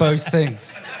remember both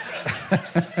things.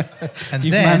 And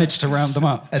You've then, managed to round them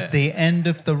up. at the end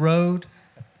of the road,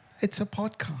 it's a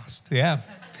podcast. Yeah.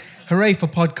 Hooray for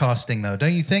podcasting, though,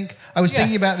 don't you think? I was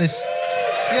thinking about this.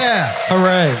 Yeah.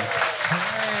 Hooray.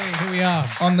 Hey, here we are.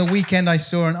 On the weekend, I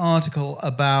saw an article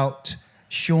about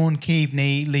Sean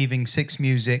Keaveney leaving Six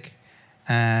Music,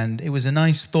 and it was a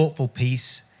nice, thoughtful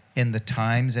piece in the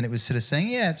Times, and it was sort of saying,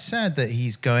 yeah, it's sad that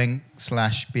he's going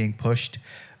 / being pushed.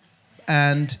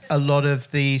 And a lot of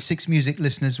the Six Music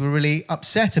listeners were really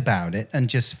upset about it and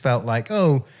just felt like,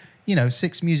 oh, you know,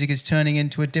 Six Music is turning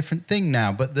into a different thing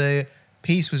now. But the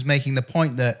piece was making the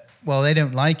point that, well, they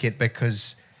don't like it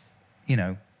because, you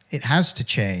know, it has to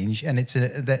change, and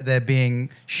they're being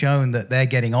shown that they're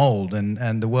getting old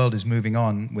and the world is moving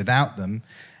on without them,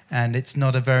 and it's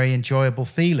not a very enjoyable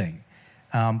feeling.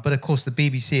 But of course, the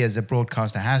BBC as a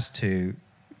broadcaster has to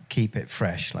keep it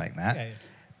fresh like that. Yeah.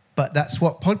 But that's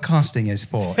what podcasting is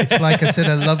for. It's like a sort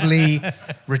of lovely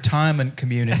retirement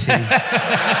community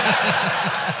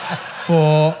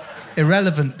for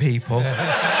irrelevant people.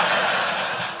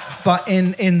 But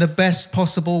in the best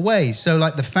possible way. So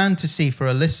like the fantasy for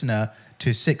a listener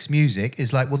to Six Music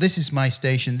is like, well, this is my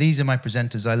station, these are my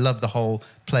presenters, I love the whole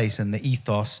place and the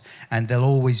ethos, and they'll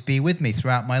always be with me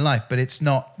throughout my life. But it's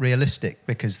not realistic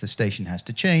because the station has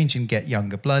to change and get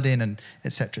younger blood in and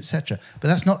et cetera, et cetera. But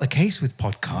that's not the case with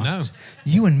podcasts. No.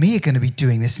 You and me are going to be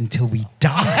doing this until we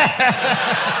die.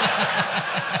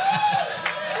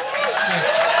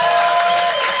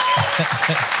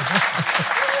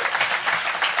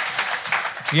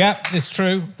 Yeah, it's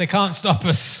true. They can't stop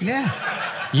us. Yeah.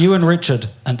 You and Richard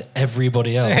and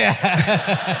everybody else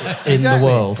in the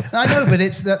world. I know, but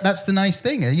that's the nice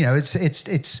thing. You know, it's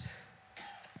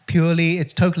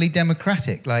totally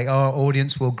democratic. Like our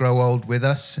audience will grow old with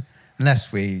us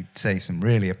unless we say some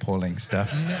really appalling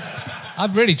stuff.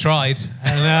 I've really tried,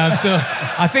 and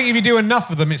I think if you do enough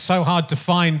of them, it's so hard to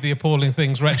find the appalling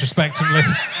things retrospectively.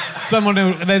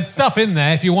 There's stuff in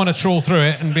there if you want to trawl through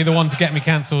it and be the one to get me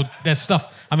cancelled. There's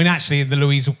stuff. I mean, actually, the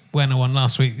Louise Wenner one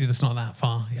last week, it's not that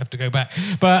far. You have to go back.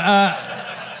 But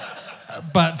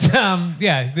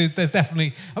yeah, there's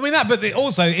definitely. I mean, but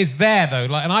also it's there though.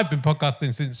 Like, and I've been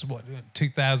podcasting since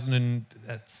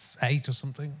 2008 or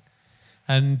something.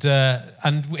 And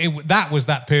that was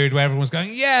that period where everyone was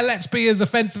going, yeah, let's be as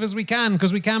offensive as we can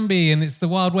because we can be, and it's the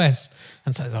Wild West.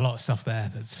 And so there's a lot of stuff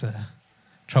there that's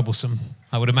troublesome,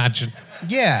 I would imagine.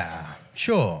 Yeah,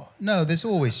 sure. No, there's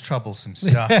always troublesome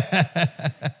stuff.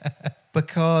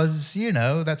 Because, you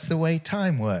know, that's the way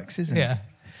time works, isn't it?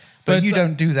 But you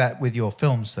don't do that with your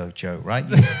films, though, Joe, right?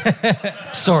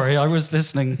 Sorry, I was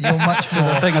listening to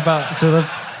the thing about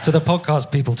to the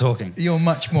podcast people talking. You're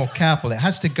much more careful. It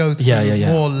has to go through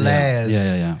more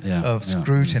layers of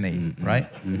scrutiny, right?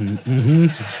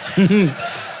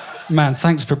 Man,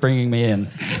 thanks for bringing me in.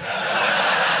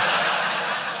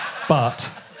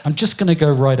 But I'm just going to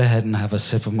go right ahead and have a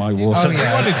sip of my water. Oh,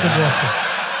 yeah. I wanted some water.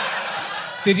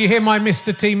 Did you hear my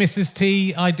Mr. T, Mrs.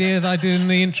 T idea that I did in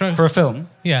the intro? For a film?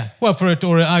 Yeah. Well,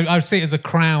 I see it as a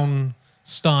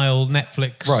Crown-style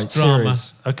Netflix drama.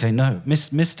 Series. Okay, no.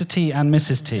 Mr. T and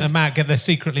Mrs. T. They're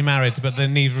secretly married, but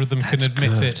then neither of them can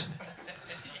admit it.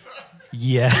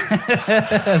 Yeah.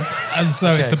 And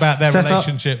so it's about their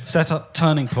relationship. Set up,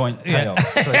 turning point, payoff.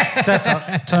 Yeah. So it's set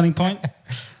up, turning point.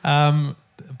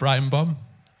 Brighton bomb.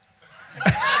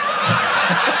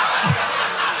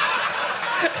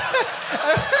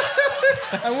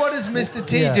 And what does Mr.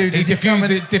 T do? He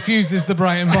diffuses the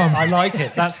Brighton bomb. I like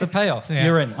it. That's the payoff. Yeah.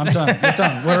 You're in. I'm done. You're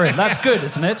done. We're in. That's good,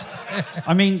 isn't it?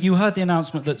 I mean, you heard the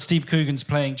announcement that Steve Coogan's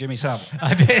playing Jimmy Savile.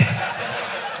 I did.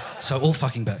 So all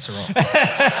fucking bets are off.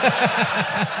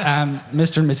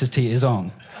 Mr. and Mrs. T is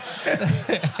on.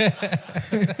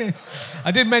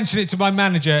 I did mention it to my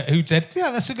manager, who said,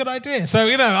 yeah, that's a good idea. So,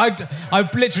 you know, I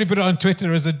literally put it on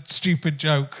Twitter as a stupid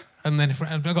joke, and then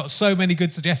I got so many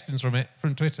good suggestions from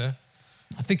Twiter.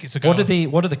 I think it's a go. What are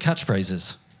the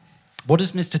catchphrases? What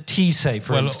does Mr. T say,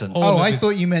 for instance? I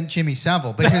thought you meant Jimmy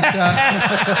Savile, because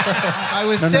I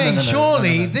was saying,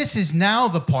 surely this is now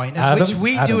the point at which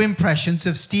we do impressions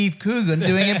of Steve Coogan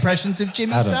doing impressions of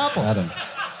Jimmy Savile. Adam.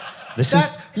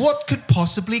 What could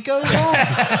possibly go wrong?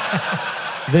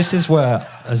 This is where,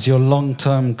 as your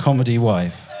long-term comedy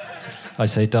wife, I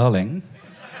say, darling,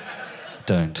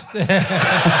 don't.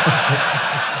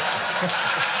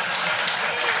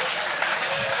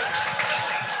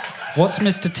 What's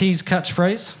Mr. T's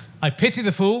catchphrase? I pity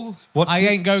the fool. I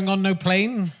ain't going on no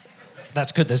plane.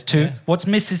 That's good, there's two. Yeah. What's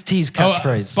Mrs. T's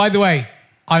catchphrase? By the way,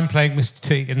 I'm playing Mr.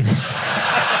 T in this.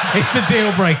 It's a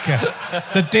deal breaker.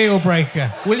 It's a deal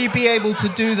breaker. Will you be able to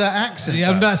do that accent?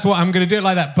 Yeah, that's what I'm going to do it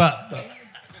like that, but...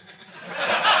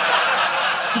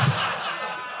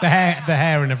 the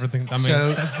hair and everything. I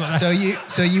mean,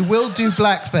 so you will do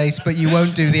blackface, but you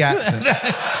won't do the accent.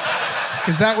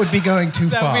 Because that would be going too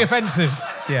far. That would be offensive.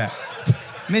 Yeah.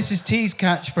 Mrs. T's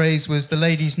catchphrase was, the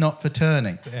lady's not for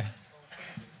turning. Yeah.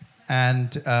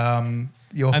 And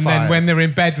you're fired. And then when they're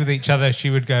in bed with each other, she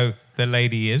would go, the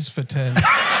lady is for turning.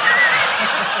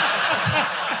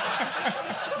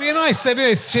 Be nice,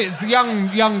 it's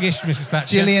youngish Mrs.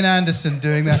 Thatcher. Gillian Anderson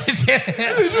doing that. It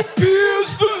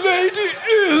appears the lady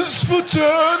is for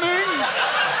turning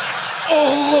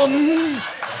on.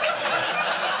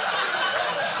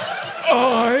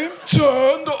 I'm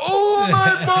turned on,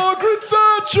 I'm Margaret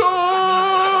Thatcher.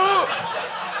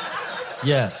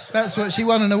 Yes. That's what she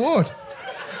won an award.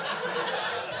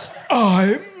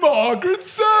 I'm Margaret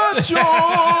Thatcher.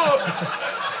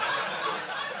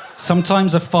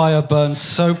 Sometimes a fire burns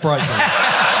so brightly.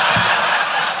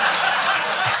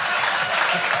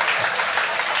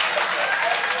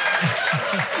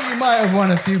 You might have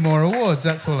won a few more awards,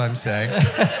 that's all I'm saying.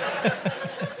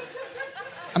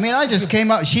 I mean, I just came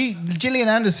up... Gillian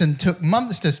Anderson took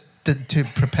months to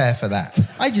prepare for that.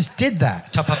 I just did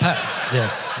that. To prepare.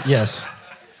 Yes.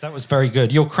 That was very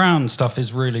good. Your Crown stuff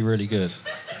is really, really good.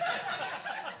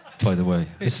 By the way,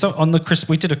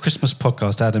 we did a Christmas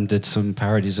podcast. Adam did some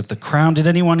parodies of The Crown. Did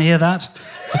anyone hear that?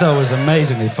 I thought it was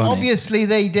amazingly funny. Obviously,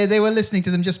 they did. They were listening to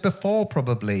them just before,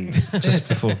 probably. Just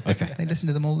before. Okay. They listen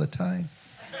to them all the time.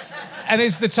 And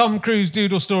is the Tom Cruise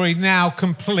doodle story now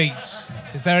complete?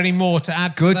 Is there any more to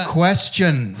add to that? Good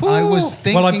question. Ooh. I was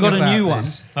thinking about this. Well, I've got a new one.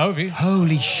 Oh, have you?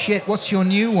 Holy shit! What's your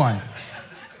new one?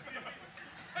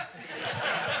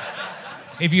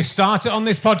 If you start it on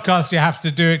this podcast, you have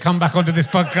to do it. Come back onto this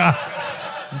podcast.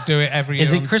 Do it every year.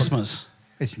 Is it Christmas?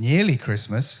 It's nearly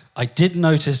Christmas. I did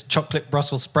notice chocolate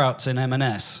Brussels sprouts in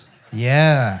M&S.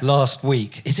 Yeah. Last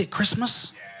week. Is it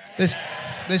Christmas?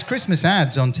 There's Christmas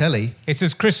ads on telly. It's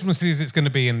as Christmassy as it's going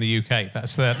to be in the UK.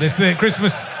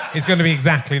 Christmas is going to be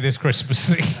exactly this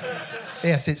Christmassy.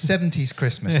 Yes, it's 70s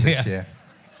Christmas this year.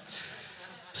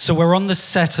 So we're on the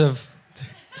set of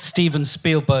Steven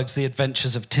Spielberg's The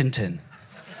Adventures of Tintin.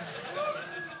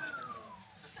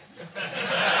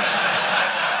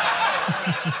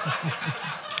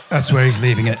 That's where he's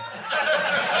leaving it.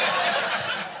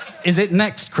 Is it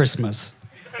next Christmas?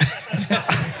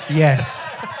 Yes.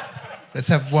 Let's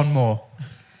have one more.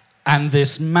 And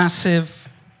this massive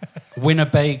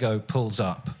Winnebago pulls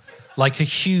up, like a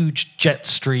huge jet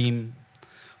stream,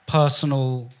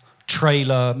 personal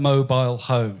trailer, mobile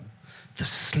home. The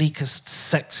sleekest,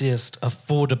 sexiest,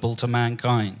 affordable to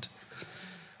mankind.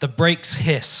 The brakes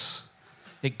hiss.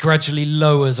 It gradually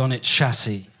lowers on its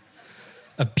chassis.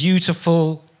 A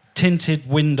beautiful tinted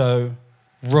window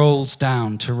rolls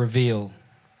down to reveal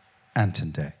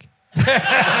Anton Deck.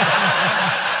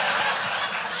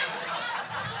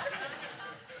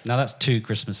 Now that's 2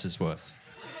 Christmases worth.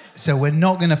 So we're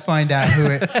not going to find out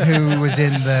who was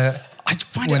in the I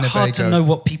find Winnebago. It hard to know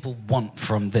what people want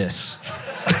from this.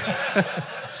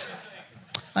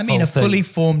 I mean, a fully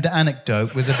formed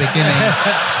anecdote with a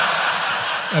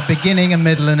beginning, a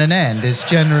middle, and an end is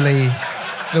generally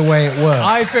the way it works.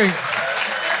 I think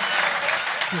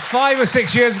 5 or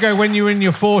 6 years ago, when you were in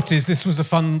your 40s, this was a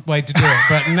fun way to do it.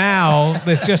 But now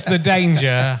there's just the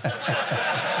danger.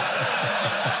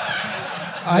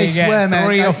 I swear, man,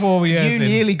 3 or 4 years you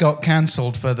nearly got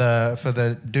cancelled for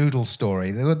the doodle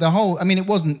story. The whole, I mean, it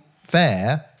wasn't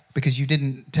fair because you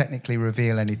didn't technically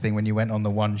reveal anything when you went on the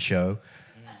one show.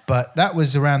 But that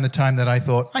was around the time that I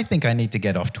thought, I think I need to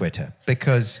get off Twitter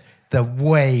because the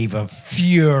wave of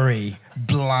fury,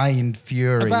 blind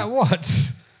fury. About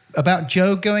what? About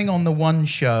Joe going on the one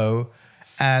show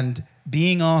and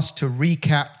being asked to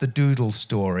recap the doodle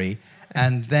story.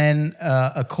 And then,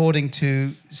 according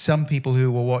to some people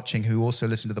who were watching, who also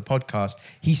listened to the podcast,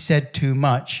 he said too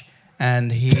much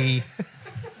and he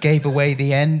gave away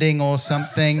the ending or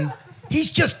something. He's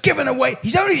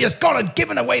only just gone and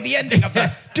given away the ending of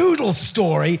the doodle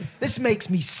story. This makes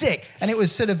me sick. And it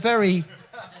was sort of very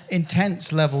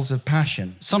intense levels of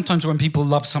passion. Sometimes when people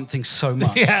love something so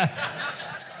much,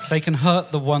 they can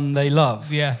hurt the one they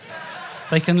love. Yeah.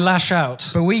 They can lash out.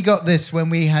 But we got this when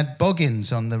we had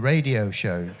Boggins on the radio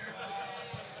show.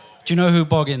 Do you know who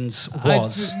Boggins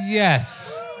was?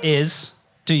 Yes. Is?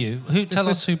 Do you? Tell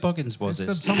us who Boggins was.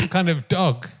 Some kind of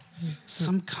dog.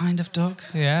 Some kind of dog?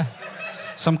 Yeah.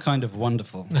 Some kind of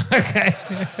wonderful.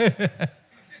 Okay.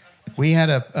 We had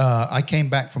I came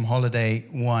back from holiday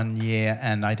one year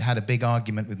and I'd had a big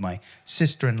argument with my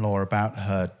sister-in-law about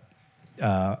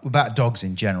about dogs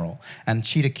in general. And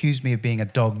she'd accused me of being a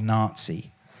dog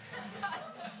Nazi.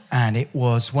 And it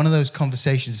was one of those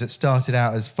conversations that started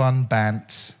out as fun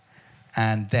bants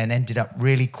and then ended up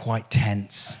really quite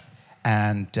tense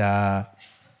and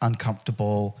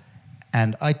uncomfortable.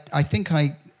 And I think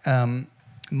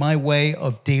my way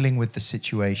of dealing with the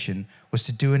situation was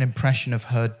to do an impression of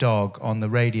her dog on the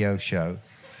radio show.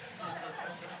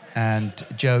 And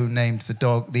Joe named the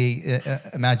dog, the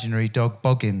imaginary dog,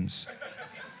 Boggins.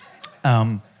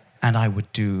 And I would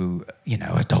do,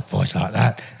 a dog voice like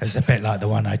that. It's a bit like the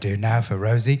one I do now for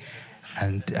Rosie.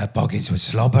 And Boggins would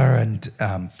slobber and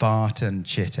fart and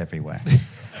shit everywhere.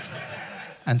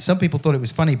 And some people thought it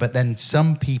was funny, but then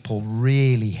some people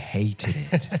really hated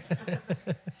it.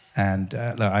 And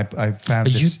look, I found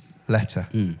this letter.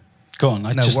 Go on,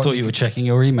 I just thought you were checking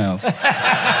your emails.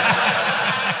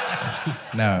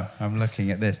 No, I'm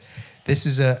looking at this. This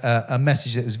is a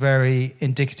message that was very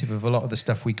indicative of a lot of the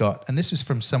stuff we got. And this was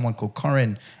from someone called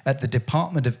Corinne at the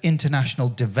Department of International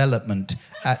Development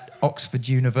at Oxford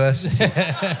University.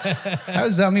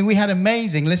 We had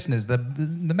amazing listeners. The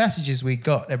messages we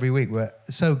got every week were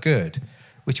so good,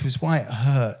 which was why it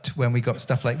hurt when we got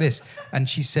stuff like this. And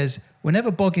she says,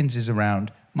 whenever Boggins is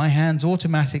around, my hands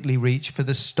automatically reach for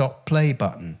the stop play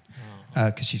button.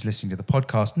 Because she's listening to the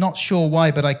podcast. Not sure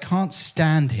why, but I can't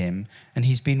stand him, and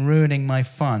he's been ruining my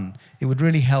fun. It would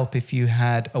really help if you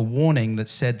had a warning that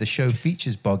said the show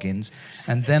features Boggins,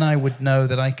 and then I would know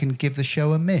that I can give the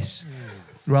show a miss,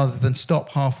 rather than stop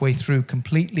halfway through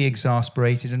completely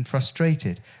exasperated and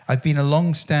frustrated. I've been a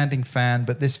long-standing fan,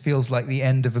 but this feels like the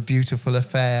end of a beautiful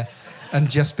affair, and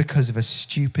just because of a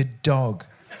stupid dog.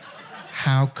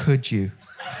 How could you?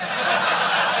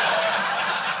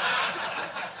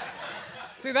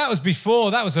 See, that was before.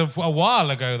 That was a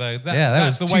while ago, though.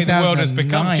 That's the way the world has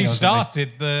become. She or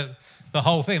started the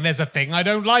whole thing. There's a thing I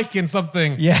don't like in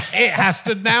something. Yeah. It has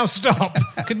to now stop.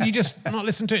 Can you just not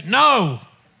listen to it? No.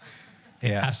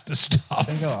 It has to stop.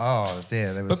 They go, oh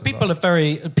dear. There was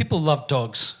But people love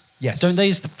dogs. Yes. Don't they?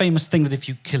 It's the famous thing that if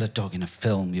you kill a dog in a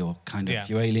film, you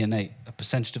alienate a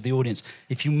percentage of the audience.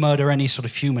 If you murder any sort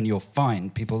of human, you're fine.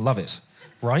 People love it,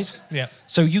 right? Yeah.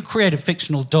 So you create a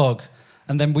fictional dog,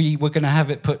 and then we were going to have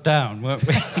it put down, weren't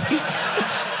we?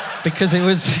 Because it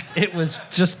was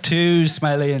just too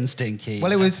smelly and stinky.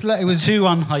 Well, it was too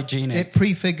unhygienic. It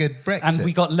prefigured Brexit. And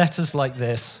we got letters like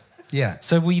this. Yeah.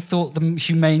 So we thought the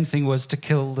humane thing was to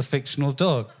kill the fictional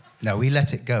dog. No, we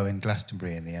let it go in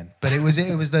Glastonbury in the end. But it was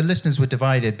the listeners were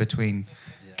divided between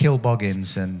kill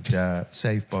Boggins and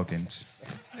save Boggins.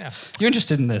 Yeah. You're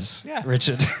interested in this,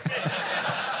 Richard?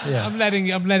 Yeah. I'm letting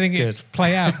it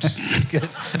play out. Good.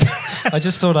 I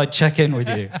just thought I'd check in with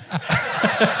you.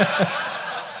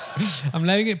 I'm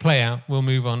letting it play out. We'll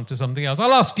move on to something else.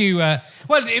 I'll ask you.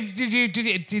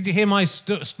 Did you hear my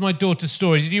daughter's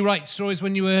story? Did you write stories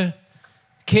when you were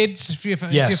kids?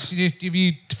 Yes.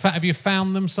 Have you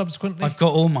found them subsequently? I've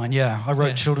got all mine. Yeah, I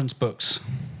wrote children's books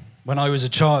when I was a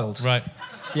child. Right.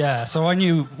 Yeah, so I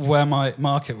knew where my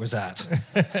market was at.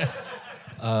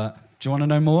 Do you want to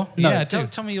know more? No, yeah, I do.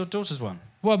 Tell me your daughter's one.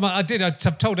 Well, I did.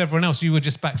 I've told everyone else you were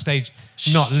just backstage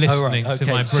not listening to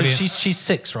my brilliant... So she's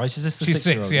 6, right? Is this the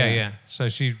 6-year-old? She's 6, yeah. So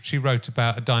she wrote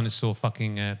about a dinosaur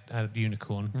fucking a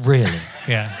unicorn. Really?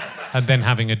 Yeah. And then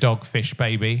having a dogfish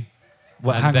baby.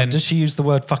 Well, hang on, does she use the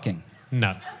word fucking?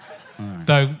 No. Right.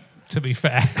 Though, to be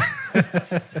fair,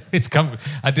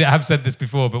 I have said this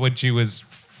before, but when she was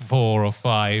 4 or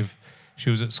 5,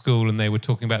 she was at school and they were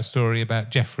talking about a story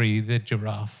about Geoffrey the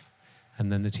giraffe.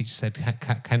 And then the teacher said,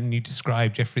 can you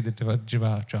describe Geoffrey the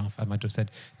giraffe? And my daughter said,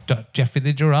 Geoffrey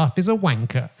the giraffe is a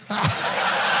wanker.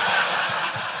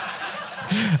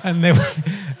 and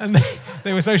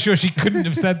they were so sure she couldn't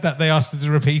have said that, they asked her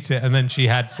to repeat it, and then she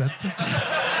had said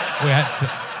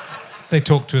they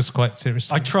talked to us quite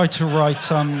seriously. I tried to write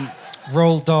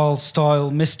Roald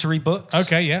Dahl-style mystery books.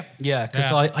 Okay, yeah. Yeah,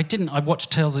 because I watched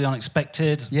Tales of the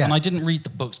Unexpected, and I didn't read the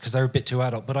books because they were a bit too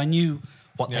adult, but I knew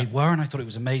what they were, and I thought it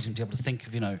was amazing to be able to think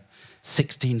of,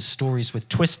 16 stories with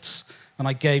twists, and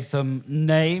I gave them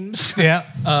names. Yeah.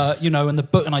 In the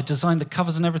book, and I designed the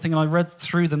covers and everything, and I read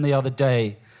through them the other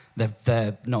day.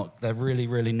 They're really,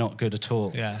 really not good at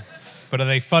all. Yeah. But are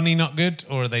they funny not good,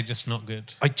 or are they just not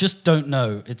good? I just don't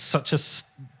know. It's such a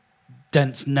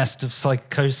dense nest of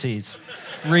psychoses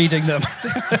reading them.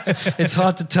 It's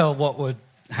hard to tell what would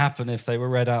happen if they were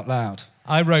read out loud.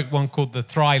 I wrote one called The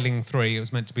Thrilling Three. It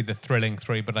was meant to be The Thrilling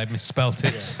Three, but I misspelt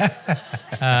it.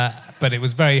 But it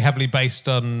was very heavily based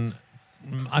on...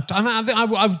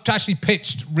 I've actually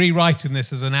pitched rewriting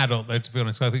this as an adult, though, to be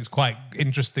honest. I think it's quite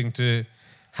interesting to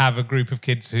have a group of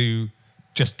kids who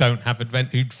just don't have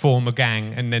who'd form a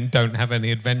gang and then don't have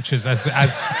any adventures as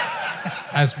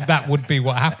that would be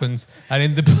what happens. And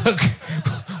in the book,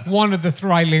 one of the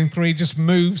Thrilling Three just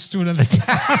moves to another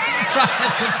town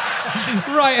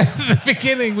right at the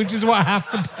beginning, which is what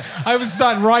happened. I was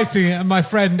starting writing it and my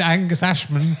friend Angus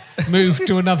Ashman moved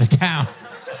to another town.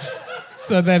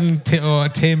 So then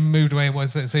Tim moved away. Well,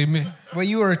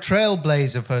 you were a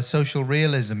trailblazer for social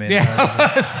realism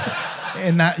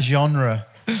in that genre.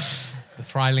 The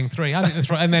Thrilling Three. I think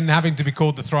and then having to be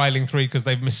called The Thrilling Three because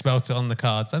they've misspelt it on the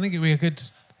cards. I think it'd be a good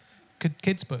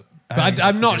kids book. But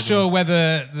I'm not sure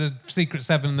whether the Secret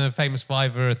Seven and the Famous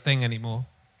Five are a thing anymore.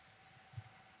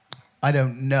 I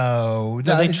don't know.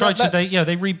 No, they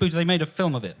rebooted. They made a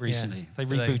film of it recently. Yeah. They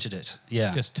rebooted it.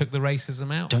 Yeah, just took the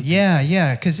racism out.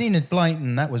 Yeah. Because Enid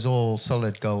Blyton, that was all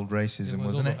solid gold racism,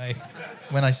 wasn't it?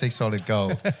 When I say solid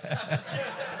gold,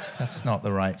 that's not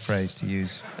the right phrase to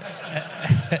use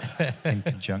in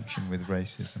conjunction with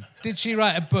racism. Did she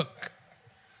write a book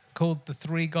called The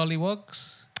Three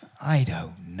Gollywogs? I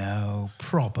don't know.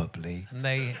 Probably. And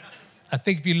I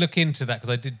think if you look into that, because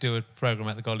I did do a program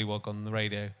at the Gollywog on the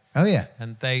radio. Oh, yeah.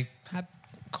 And they had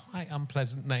quite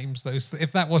unpleasant names.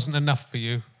 If that wasn't enough for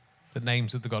you, the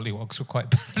names of the Gollywogs were quite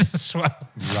bad as well.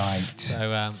 Right.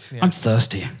 So, I'm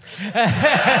thirsty.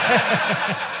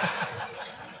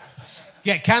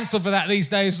 Get cancelled for that these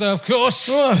days, though, of course.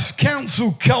 Oh, it's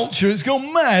cancel culture. It's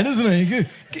gone mad, isn't it? You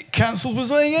get cancelled for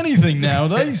saying anything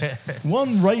nowadays.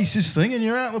 One racist thing and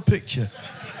you're out of the picture.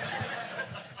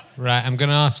 Right, I'm going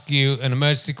to ask you an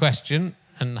emergency question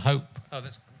and hope...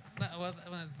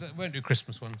 won't do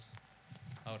Christmas ones.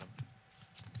 Hold on.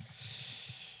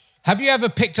 Have you ever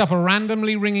picked up a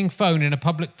randomly ringing phone in a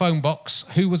public phone box?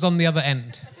 Who was on the other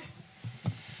end?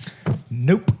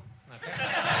 Nope.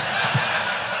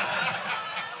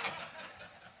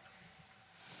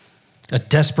 A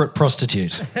desperate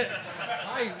prostitute.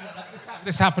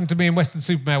 This happened to me in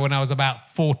Weston-super-Mare when I was about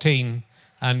 14,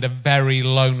 and a very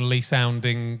lonely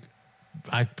sounding,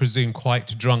 I presume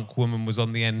quite drunk woman was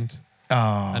on the end.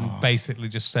 Oh. And basically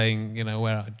just saying, do you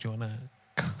want to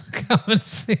come and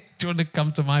see? Do you want to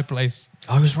come to my place?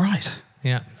 I was right.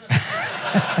 Yeah.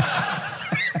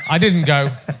 I didn't go.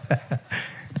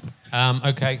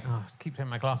 Okay. Oh, I keep taking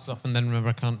my glasses off and then remember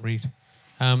I can't read.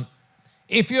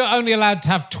 If you're only allowed to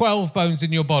have 12 bones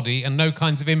in your body and no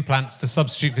kinds of implants to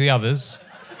substitute for the others,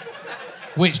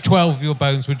 which 12 of your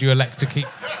bones would you elect to keep?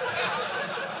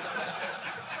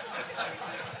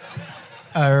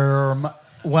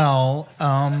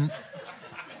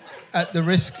 At the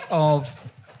risk of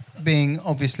being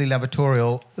obviously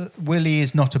lavatorial, Willy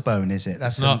is not a bone, is it?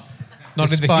 That's not in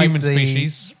the human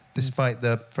species. Despite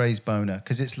the phrase boner,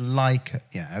 because it's like...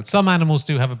 Yeah, okay. Some animals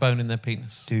do have a bone in their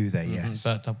penis. Do they? Yes.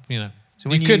 But,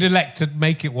 So you could elect to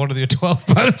make it one of your 12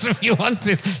 bones if you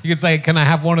wanted. You could say, can I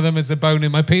have one of them as a bone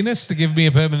in my penis to give me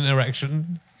a permanent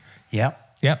erection? Yeah.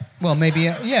 Yep. Well, maybe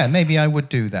I would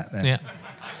do that then. Yeah.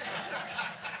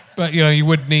 But, you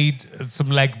would need some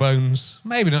leg bones.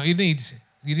 Maybe not. You need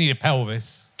a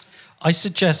pelvis. I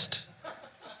suggest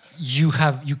you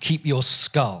keep your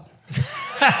skull.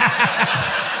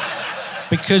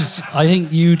 Because I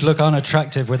think you'd look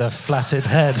unattractive with a flaccid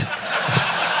head.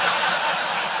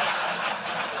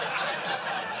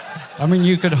 I mean,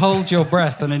 you could hold your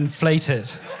breath and inflate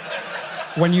it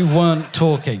when you weren't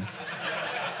talking.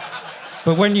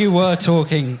 But when you were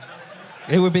talking,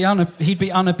 it would be he'd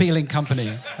be unappealing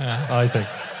company, I think.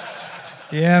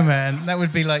 Yeah, man. That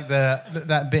would be like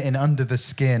that bit in Under the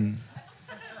Skin.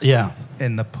 Yeah.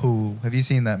 In the pool. Have you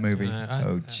seen that movie?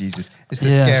 Jesus. It's the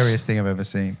Yes. scariest thing I've ever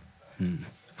seen.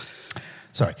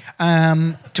 Sorry.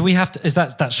 Do we have to...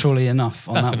 That's surely enough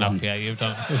on That's that enough, one, yeah, you've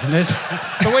done it. isn't it?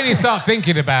 But when you start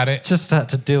thinking about it... Just had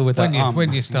to deal with that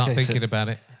when you start thinking about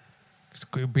it, it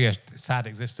would be a sad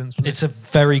existence. It's a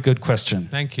very good question.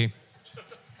 Thank you.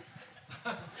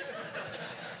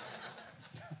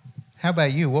 How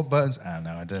about you? What buttons? Oh,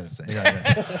 no, I don't say.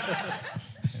 I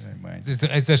don't mind.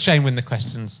 It's a shame when the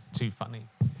question's too funny.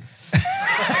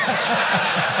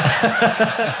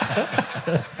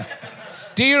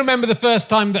 Do you remember the first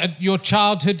time that your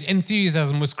childhood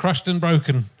enthusiasm was crushed and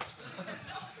broken?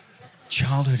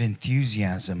 Childhood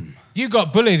enthusiasm. You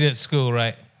got bullied at school,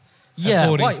 right? Yeah.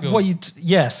 Boarding school.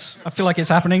 Yes. I feel like it's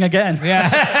happening again.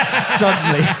 Yeah.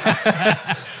 Suddenly.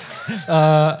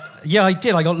 Yeah, I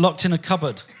did. I got locked in a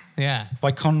cupboard. Yeah.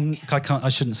 By I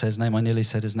shouldn't say his name. I nearly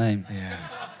said his name. Yeah.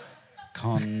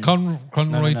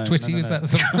 Conroy Twitty, is that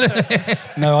something?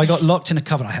 No, I got locked in a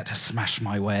cupboard. I had to smash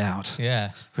my way out.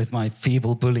 Yeah. With my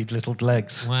feeble, bullied little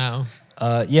legs. Wow.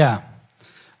 Yeah.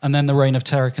 And then the reign of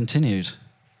terror continued.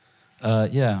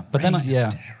 Yeah. But then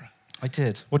I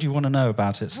did. What do you want to know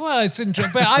about it? Well, it's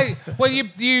interesting. But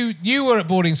you were at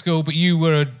boarding school, but you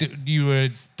were a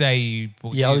day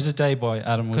boy. Yeah, I was a day boy.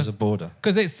 Adam was a boarder.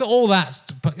 Because it's all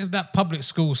that public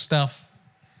school stuff.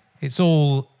 It's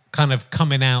all kind of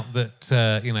coming out that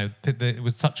it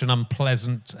was such an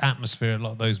unpleasant atmosphere at a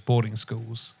lot of those boarding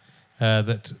schools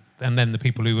and then the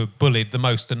people who were bullied the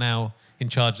most are now in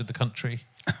charge of the country.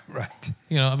 Right.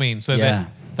 You know what I mean? So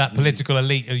that political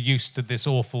elite are used to this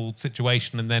awful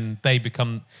situation, and then they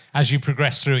become, as you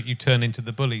progress through it, you turn into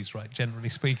the bullies, right? Generally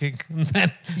speaking, and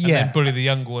then bully the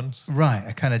younger ones. Right,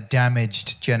 a kind of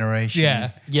damaged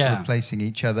generation. Replacing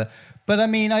each other. But I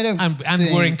mean, I don't. And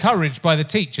we're encouraged by the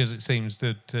teachers, it seems,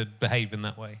 to behave in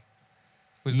that way.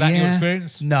 Was that your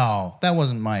experience? No, that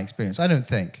wasn't my experience. I don't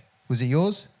think. Was it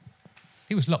yours?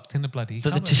 He was locked in a bloody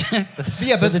cupboard.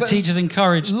 But the teachers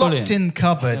encouraged bullying. Locked in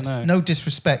cupboard, no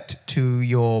disrespect to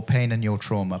your pain and your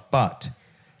trauma, but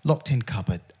locked in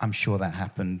cupboard, I'm sure that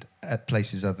happened at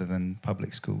places other than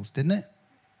public schools, didn't it?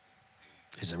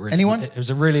 Anyone? It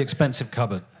was a really expensive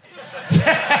cupboard.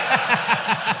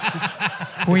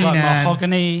 Queen Anne.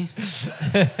 Mahogany.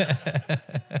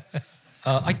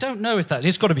 I don't know if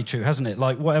it's got to be true, hasn't it?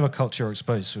 Like, whatever culture you're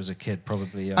exposed to as a kid,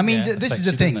 probably. I mean, this is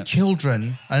the thing.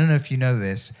 Children, I don't know if you know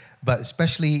this, but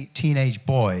especially teenage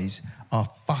boys are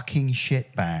fucking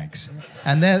shitbags.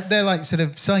 And they're like sort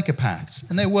of psychopaths.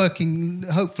 And they're working,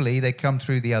 hopefully they come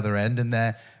through the other end and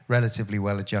they're relatively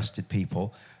well-adjusted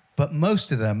people. But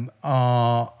most of them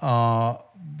are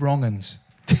wrong-uns.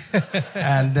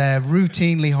 And they're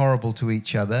routinely horrible to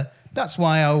each other. That's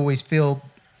why I always feel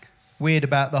weird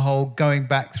about the whole going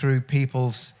back through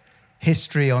people's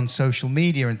history on social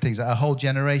media and things. Like a whole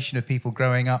generation of people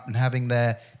growing up and having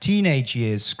their teenage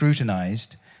years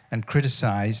scrutinized and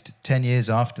criticized 10 years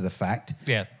after the fact.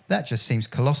 Yeah. That just seems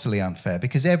colossally unfair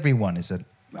because everyone is an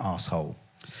arsehole.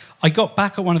 I got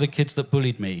back at one of the kids that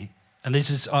bullied me, and this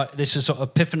is sort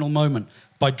of epiphanal moment,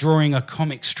 by drawing a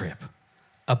comic strip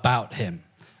about him.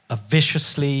 A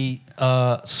viciously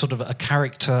sort of a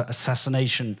character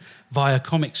assassination via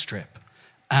comic strip.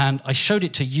 And I showed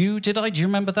it to you, did I? Do you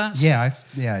remember that? Yeah, I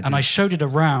did. And I showed it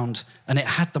around, and it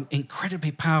had the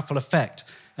incredibly powerful effect.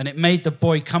 And it made the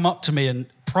boy come up to me and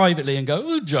privately and go,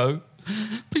 "Oh, Joe,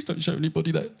 please don't show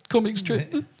anybody that comic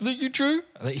strip that you drew."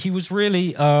 He was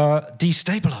really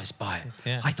destabilised by it.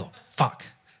 Yeah. I thought, fuck,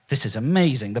 this is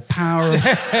amazing. The power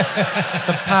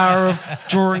of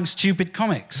drawing stupid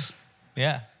comics.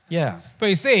 Yeah. Yeah. But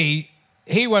you see,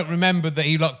 he won't remember that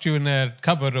he locked you in a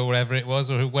cupboard or whatever it was,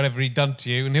 or whatever he'd done to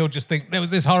you, and he'll just think, there was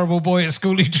this horrible boy at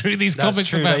school who drew these comics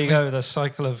true. about There you me. go, the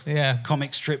cycle of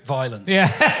comic strip violence. Yeah.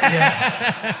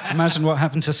 Imagine what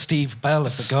happened to Steve Bell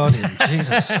of The Guardian.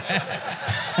 Jesus.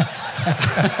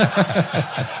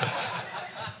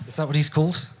 Is that what he's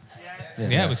called?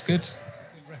 Yeah, it was good.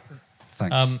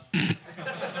 Thanks.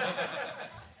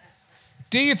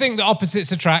 Do you think that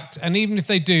opposites attract? And even if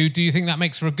they do you think that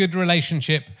makes for a good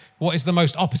relationship? What is the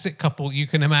most opposite couple you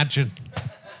can imagine?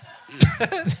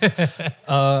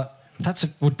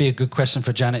 Would be a good question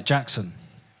for Janet Jackson.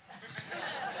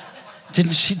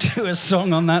 Didn't she do a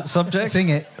song on that subject? Sing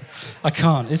it. I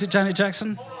can't. Is it Janet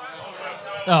Jackson?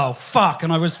 Oh, fuck.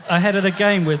 And I was ahead of the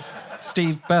game with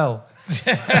Steve Bell.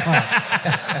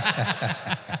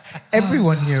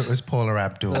 Everyone knew it was Paula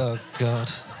Abdul. Oh,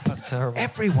 God. That's terrible.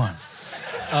 Everyone.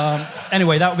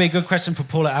 Anyway, that would be a good question for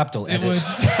Paula Abdul. It would.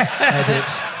 Edit.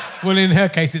 Well, in her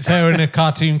case, it's her and a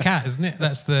cartoon cat, isn't it?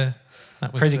 That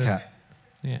was Crazy Cat.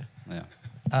 Yeah.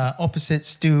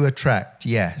 Opposites do attract,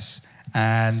 yes.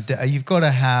 And you've got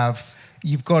to have...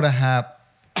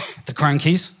 The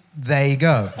Crankies. There you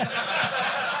go.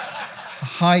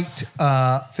 Height,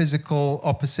 physical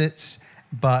opposites,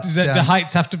 but... Do the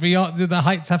heights have to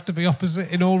be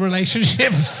opposite in all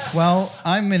relationships? Well,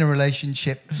 I'm in a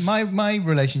relationship. My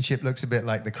relationship looks a bit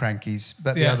like the Crankies,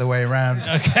 but the other way around.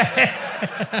 Okay.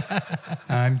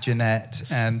 I'm Jeanette,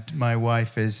 and my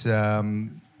wife is the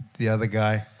other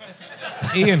guy.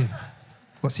 Ian.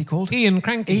 What's he called? Ian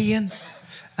Cranky. Ian.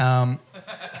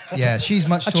 Yeah, she's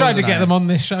much taller I tried to than get I them am. on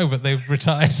this show, but they've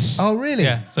retired. Oh, really?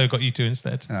 Yeah, so I got you two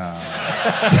instead.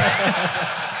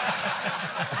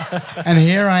 And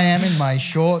here I am in my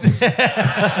shorts.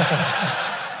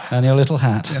 And your little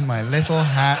hat. And my little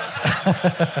hat.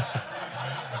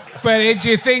 But do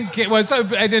you think it was so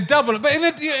in a double? But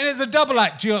as a double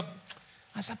act,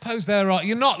 I I suppose there are.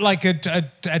 You're not like a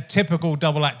typical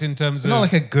double act in terms of... Not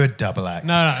like a good double act.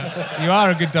 No, you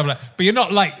are a good double act. But you're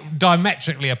not like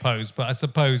diametrically opposed, but I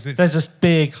suppose it's... There's this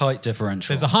big height differential.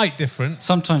 There's a height difference.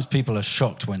 Sometimes people are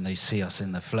shocked when they see us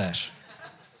in the flesh.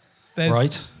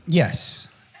 Right? Yes.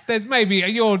 There's maybe...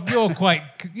 You're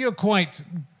quite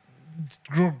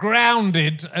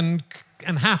grounded and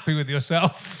happy with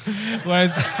yourself,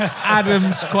 whereas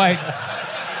Adam's quite...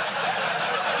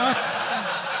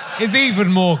 is even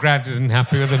more grounded and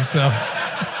happy with himself.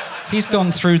 He's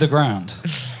gone through the ground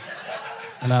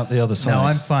and out the other side. No,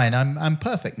 I'm fine. I'm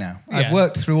perfect now. Yeah. I've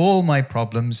worked through all my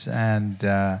problems and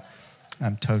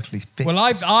I'm totally fixed. Well,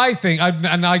 I think,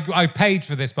 I paid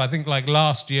for this, but I think like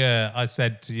last year I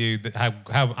said to you that how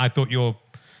I thought your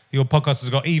podcast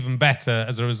has got even better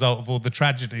as a result of all the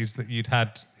tragedies that you'd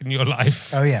had in your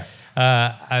life. Oh, yeah.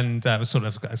 And I was sort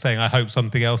of saying, I hope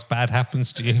something else bad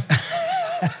happens to you.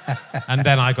 And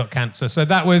then I got cancer. So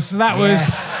that was the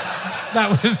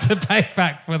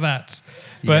payback for that.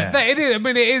 But it is. I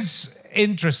mean, it is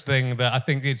interesting that I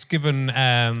think it's given.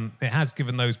 It has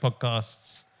given those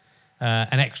podcasts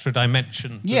an extra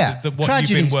dimension. Yeah, what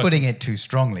tragedy's putting it too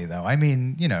strongly, though. I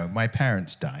mean, my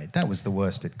parents died. That was the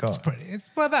worst it got.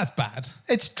 Well, that's bad.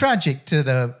 It's tragic to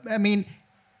the... I mean,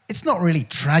 it's not really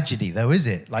tragedy, though, is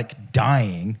it? Like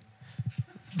dying.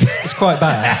 It's quite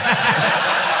bad.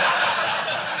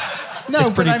 No, it's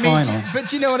but I mean, final. but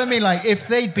do you know what I mean? Like, if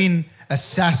they'd been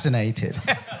assassinated,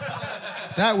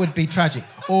 that would be tragic.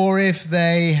 Or if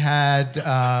they had,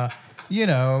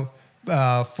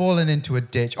 fallen into a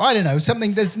ditch. I don't know,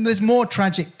 something. There's more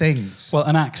tragic things. Well,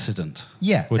 an accident.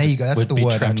 Yeah, there you go. That's the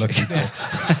word I'm tragic. looking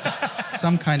for.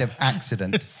 Some kind of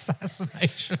accident.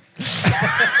 Assassination.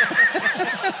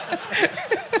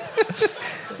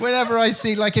 Whenever I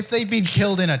see, like, if they'd been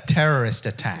killed in a terrorist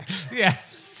attack.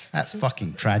 Yes. That's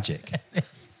fucking tragic.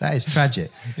 That is tragic.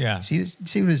 Yeah. See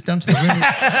what it's done to the room?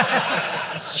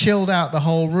 It's chilled out the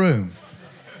whole room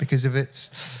because of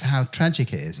how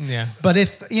tragic it is. Yeah. But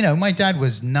if, my dad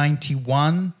was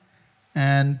 91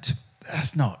 and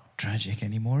that's not tragic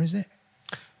anymore, is it?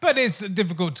 But it's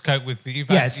difficult to cope with.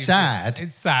 It's sad.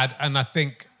 It's sad, and I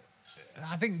think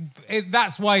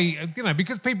that's why,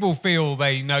 because people feel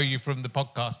they know you from the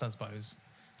podcast, I suppose.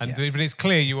 But it's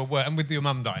clear you were, and with your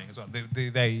mum dying as well,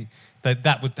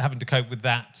 that would having to cope with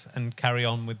that and carry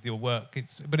on with your work.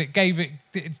 It's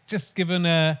just given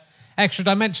a extra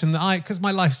dimension that because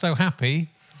my life's so happy,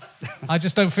 I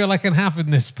just don't feel I can have in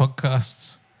this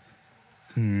podcast.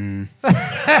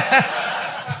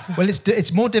 Well,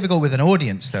 it's more difficult with an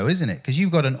audience, though, isn't it? Because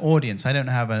you've got an audience. I don't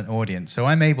have an audience, so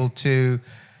I'm able to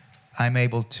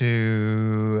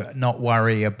not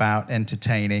worry about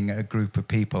entertaining a group of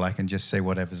people. I can just say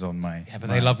whatever's on my... Yeah, but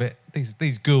they love it.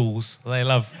 These ghouls, they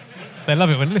love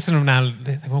it. When listen to them now,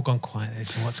 they've all gone quiet. They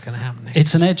say, what's going to happen next?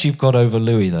 It's an edge you've got over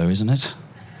Louis, though, isn't it?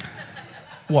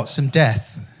 What, some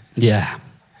death? Yeah.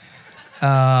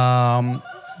 No,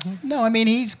 I mean,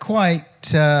 he's quite...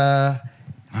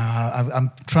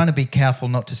 I'm trying to be careful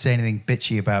not to say anything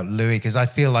bitchy about Louis, because I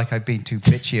feel like I've been too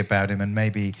bitchy about him, and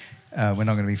maybe... we're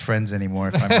not going to be friends anymore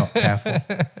if I'm not careful.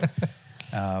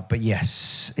 But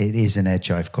yes, it is an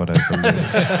edge I've got over Louis.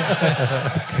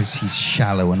 Because he's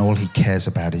shallow and all he cares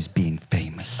about is being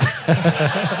famous.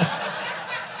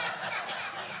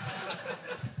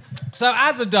 So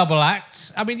as a double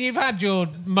act, I mean, you've had your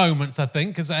moments, I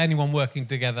think, as anyone working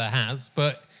together has,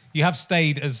 but you have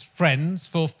stayed as friends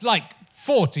for like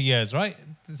 40 years, right?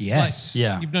 Yes.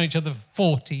 Yeah. You've known each other for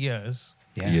 40 years.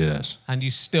 Yeah. Yes. And you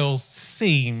still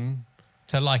seem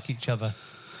to like each other.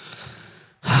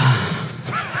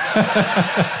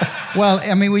 Well,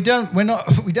 I mean, we don't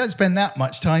spend that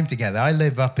much time together. I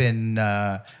live up in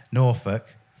Norfolk.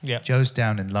 Yeah. Joe's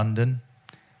down in London.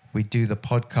 We do the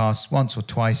podcast once or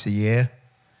twice a year,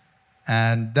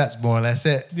 and that's more or less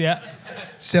it. Yeah.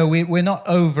 So we're not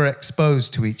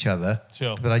overexposed to each other.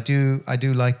 Sure. But I do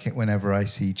like it whenever I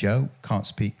see Joe. Can't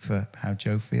speak for how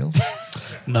Joe feels.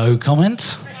 No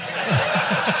comment.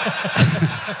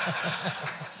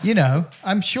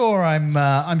 I'm sure I'm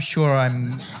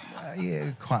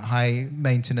quite high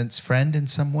maintenance friend in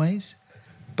some ways,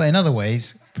 but in other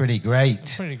ways, pretty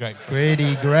great. Pretty great.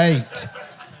 Pretty great.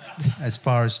 As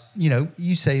far as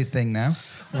you say your thing now.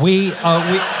 We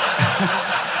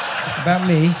About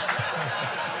me.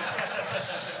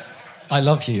 I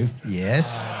love you.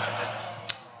 Yes.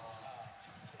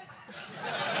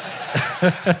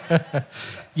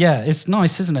 Yeah, it's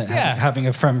nice, isn't it? Yeah. Having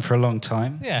a friend for a long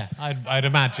time. Yeah, I'd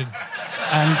imagine.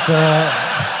 And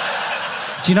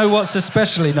do you know what's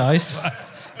especially nice?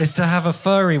 Is to have a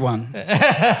furry one.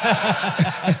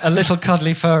 A little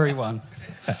cuddly furry one.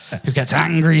 who gets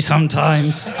angry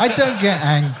sometimes, I don't get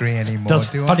angry anymore, does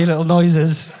do funny I? little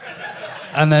noises,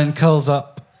 and then curls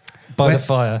up by the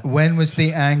fire. When was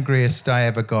the angriest I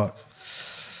ever got?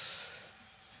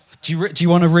 Do you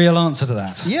want a real answer to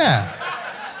that? Yeah.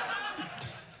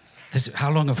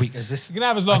 How long have we... Is this... You can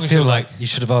have as long I as feel you like like. you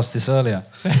should have asked this earlier.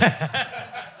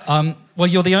 Well,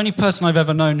 you're the only person I've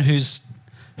ever known who's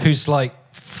like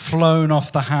flown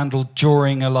off the handle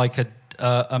during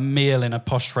a meal in a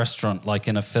posh restaurant, like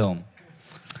in a film.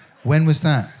 When was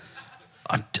that?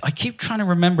 I keep trying to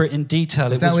remember it in detail.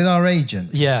 Was that with our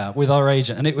agent? Yeah, with our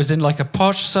agent. And it was in like a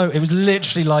posh, so it was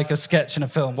literally like a sketch in a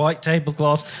film. White table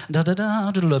glass,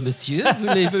 monsieur,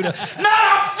 voulez-vous... No,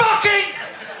 fucking...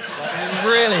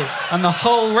 Really? And the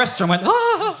whole restaurant went,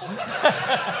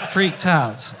 ah! Freaked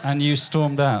out. And you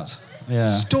stormed out. Yeah.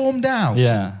 Stormed out?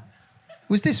 Yeah.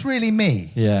 Was this really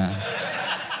me? Yeah.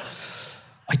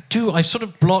 I sort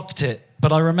of blocked it,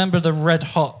 but I remember the red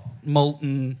hot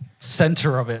molten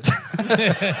center of it.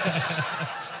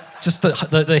 Just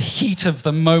the heat of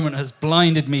the moment has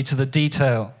blinded me to the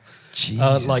detail.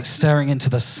 Like staring into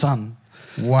the sun.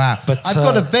 Wow. But, I've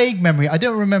got a vague memory. I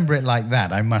don't remember it like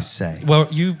that, I must say. Well,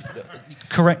 you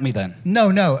correct me then.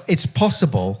 No, it's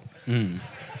possible.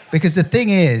 Because the thing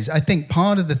is, I think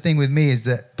part of the thing with me is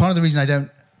that part of the reason I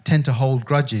don't tend to hold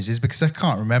grudges is because I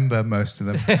can't remember most of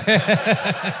them.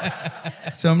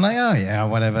 So I'm like, oh yeah,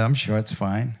 whatever, I'm sure it's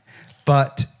fine.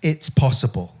 But it's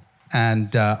possible. And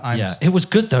it was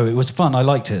good though, it was fun, I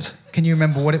liked it. Can you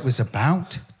remember what it was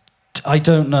about? I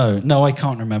don't know. No, I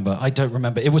can't remember. I don't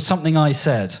remember. It was something I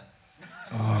said.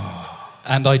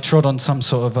 And I trod on some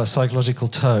sort of a psychological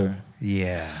toe.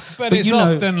 Yeah. But it's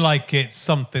often like it's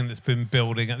something that's been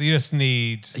building. You just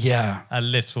need a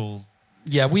little...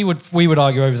 Yeah, we would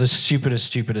argue over the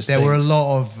stupidest There things. were a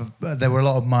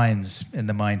lot of mines in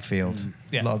the minefield,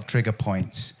 a lot of trigger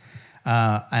points.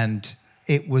 And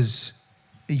it was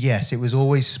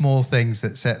always small things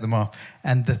that set them off.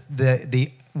 And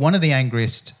the one of the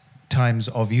angriest times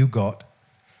of you got.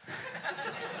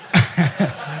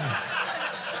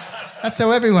 That's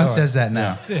how everyone says that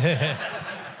now. Yeah.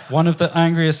 One of the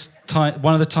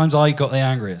times I got the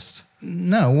angriest.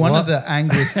 No, one of the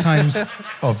angriest times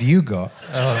of you got.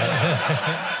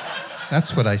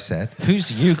 That's what I said.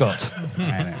 Who's you got?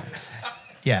 I know.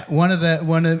 Yeah, one of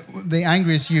the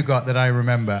angriest you got that I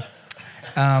remember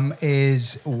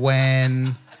is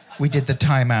when we did the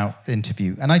Time Out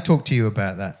interview, and I talked to you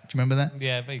about that. Do you remember that?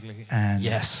 Yeah, vaguely. And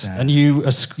yes, and you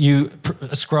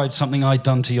ascribed something I'd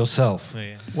done to yourself. Oh,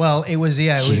 yeah. Well, it was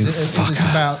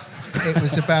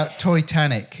about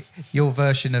Titanic, your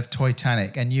version of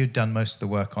Titanic, and you'd done most of the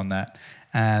work on that.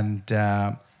 And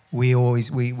we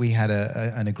had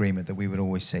an agreement that we would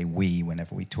always say "we"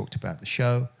 whenever we talked about the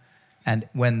show. And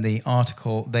when the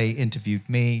article, they interviewed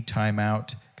me, Time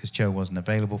Out, because Joe wasn't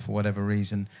available for whatever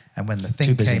reason. And when the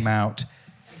thing came out,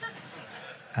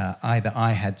 either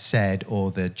I had said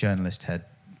or the journalist had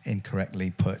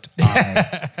incorrectly put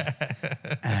I.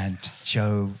 And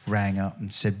Joe rang up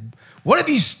and said, What have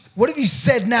you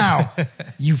said now?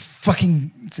 You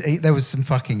fucking... There was some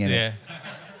fucking in it.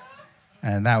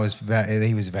 And that was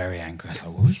he was very angry. I was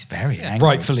like, well, he's very angry.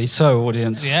 Rightfully so,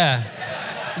 audience. Yeah.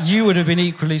 You would have been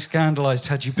equally scandalised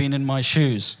had you been in my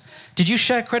shoes. Did you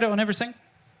share credit on everything?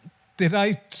 Did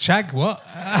I shag what?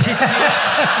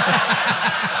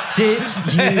 Did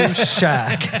you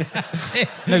shag?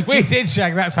 We did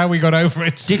shag. That's how we got over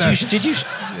it. Did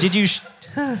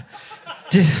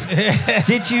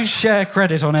you share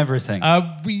credit on everything?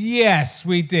 Yes,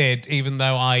 we did, even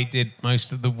though I did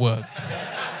most of the work.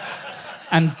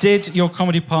 And did your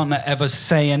comedy partner ever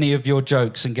say any of your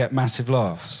jokes and get massive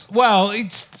laughs? Well,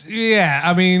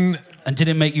 I mean... And did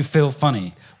it make you feel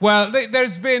funny? Well,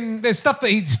 there's stuff that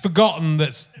he's forgotten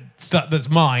that's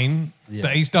mine,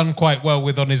 that he's done quite well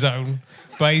with on his own,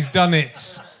 but he's done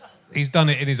it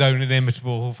in his own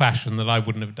inimitable fashion that I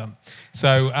wouldn't have done.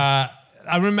 So I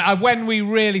remember when we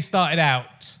really started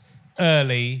out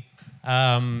early,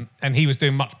 and he was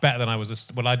doing much better than I was.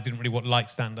 I didn't really like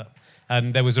stand-up.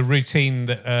 And there was a routine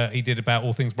that he did about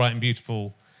All Things Bright and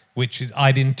Beautiful, which is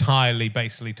I'd entirely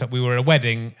basically... we were at a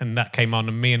wedding and that came on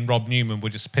and me and Rob Newman were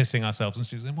just pissing ourselves and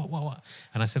she was like, what?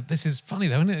 And I said, this is funny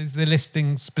though, isn't it? They're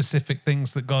listing specific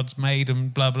things that God's made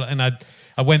and blah, blah. And I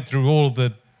went through all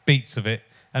the beats of it.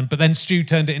 But then Stu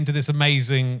turned it into this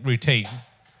amazing routine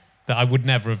that I wouldn't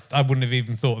have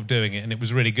even thought of doing it, and it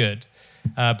was really good.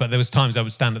 But there was times I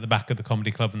would stand at the back of the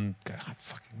comedy club and go,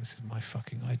 this is my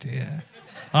fucking idea.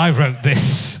 I wrote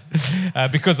this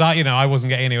because I wasn't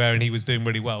getting anywhere and he was doing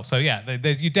really well. So yeah,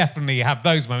 you definitely have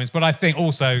those moments. But I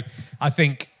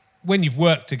think when you've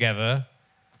worked together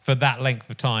for that length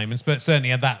of time. But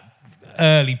certainly at that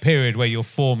early period where you're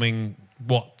forming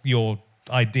what your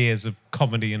ideas of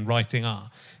comedy and writing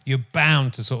are, you're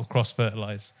bound to sort of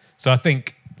cross-fertilise. So I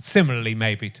think similarly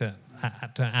maybe to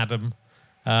Adam.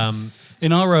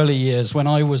 In our early years, when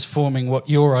I was forming what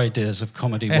your ideas of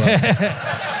comedy were,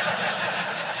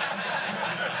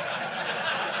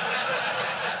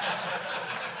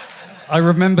 I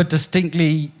remember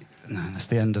distinctly... No, that's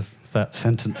the end of that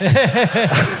sentence.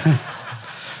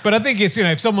 But I think it's, you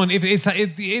know, if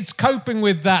it's coping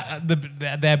with that,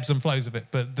 the ebbs and flows of it.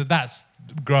 But that's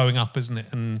growing up, isn't it?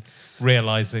 And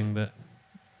realising that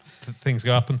things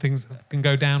go up and things can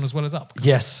go down as well as up.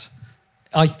 Yes.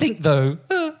 I think, though,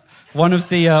 one of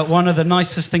the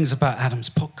nicest things about Adam's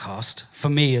podcast, for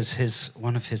me as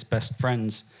one of his best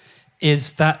friends,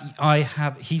 is that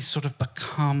he's sort of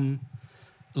become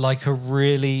like a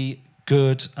really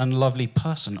good and lovely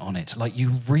person on it. Like,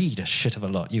 you read a shit of a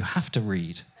lot. You have to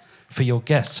read for your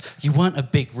guests. You weren't a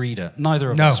big reader.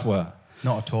 Neither of us were.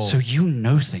 Not at all. So you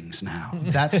know things now.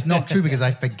 That's not true because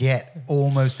I forget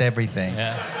almost everything.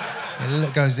 Yeah.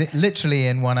 It goes literally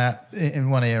in one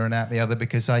ear and out the other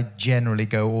because I generally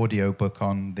go audiobook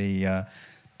on the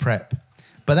prep.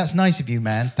 But that's nice of you,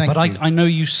 man. Thank you. But I know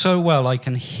you so well, I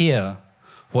can hear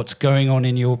what's going on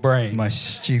in your brain. My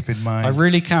stupid mind. I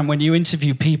really can. When you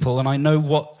interview people and I know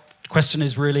what question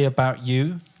is really about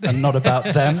you and not about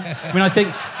them. I mean, I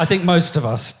think most of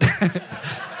us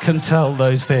can tell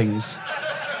those things.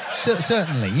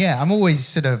 Certainly, yeah. I'm always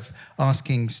sort of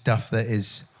asking stuff that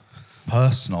is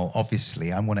personal,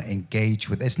 obviously. I want to engage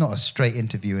with. It's not a straight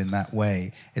interview in that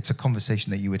way. It's a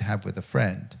conversation that you would have with a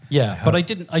friend. Yeah, but I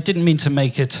didn't mean to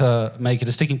make it a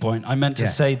sticking point. I meant to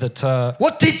say that...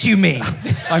 What did you mean?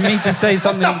 I mean to say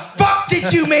something... What the fuck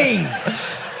did you mean?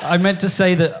 I meant to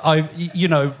say that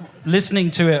listening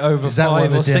to it over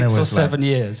 5 or 6 or 7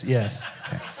 years, yes.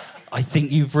 Okay. I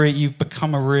think you've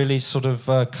become a really sort of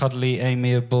cuddly,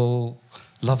 amiable,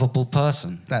 lovable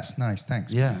person. That's nice,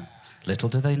 thanks. Yeah. Little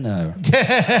do they know.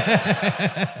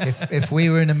 If we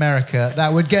were in America,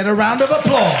 that would get a round of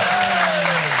applause.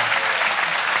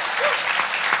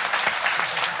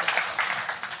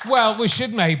 Well, we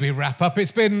should maybe wrap up.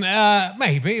 It's been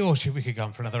we could go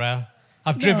on for another hour.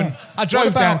 I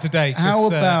drove down today. How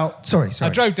about... Sorry. I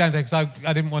drove down today because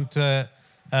I didn't want to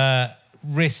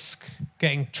risk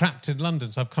getting trapped in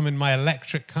London, so I've come in my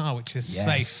electric car, which is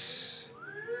safe.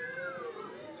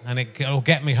 And it'll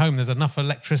get me home. There's enough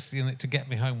electricity in it to get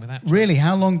me home without... Really?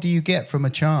 How long do you get from a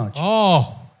charge?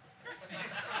 Oh.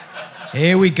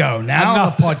 Here we go.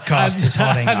 Now the podcast is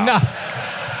hotting up.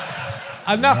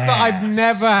 Enough that I've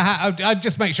never had... I'd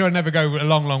just make sure I never go a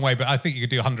long, long way, but I think you could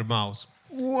do 100 miles.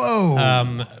 Whoa.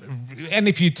 And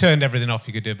if you turned everything off,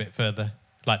 you could do a bit further,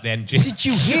 like the engine. Did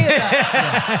you hear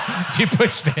that? If you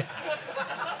pushed it.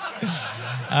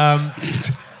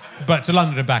 But to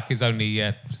London and back is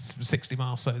only 60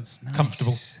 miles, so it's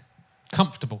comfortable.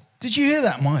 Comfortable. Did you hear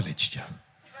that mileage, Joe?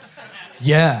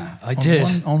 Yeah, I did.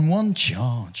 On one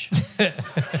charge.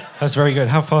 That's very good.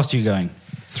 How fast are you going?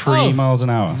 3 miles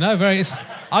an hour? No,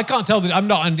 I can't tell that I'm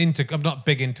not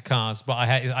big into cars, but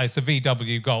it's a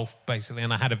VW Golf basically,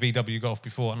 and I had a VW Golf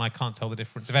before, and I can't tell the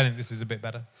difference. If anything, this is a bit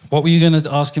better. What were you going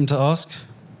to ask him to ask?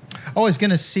 I was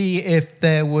going to see if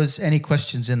there was any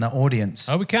questions in the audience.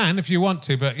 Oh, we can if you want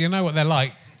to, but you know what they're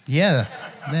like. Yeah,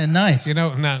 they're nice. You know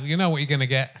what you're going to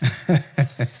get.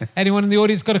 Anyone in the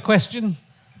audience got a question?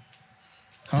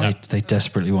 They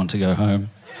desperately want to go home.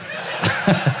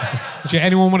 Do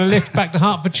anyone want to lift back to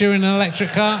Hertfordshire in an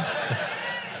electric car?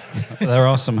 There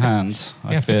are some hands.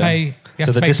 I feel,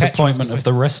 to the disappointment of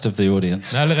the rest of the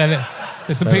audience. No, look,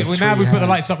 there's some people. Now we put the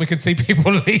lights up, we can see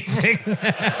people leaving.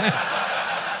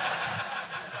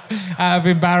 Out of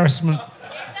embarrassment. Is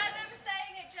Adam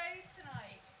staying at Joe's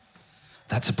tonight?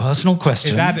 That's a personal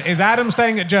question. Is Adam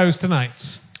staying at Joe's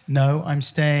tonight? No, I'm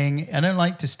staying... I don't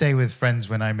like to stay with friends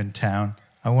when I'm in town.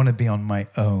 I want to be on my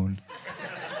own.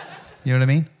 You know what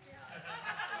I mean?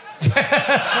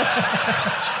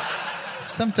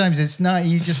 Sometimes it's not...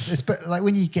 It's like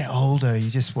when you get older, you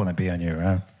just want to be on your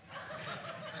own.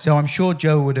 So I'm sure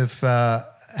Joe would have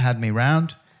had me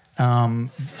round.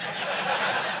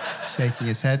 Shaking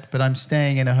his head, but I'm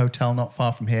staying in a hotel not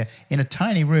far from here, in a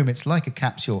tiny room. It's like a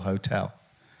capsule hotel.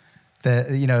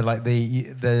 The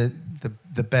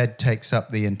bed takes up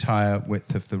the entire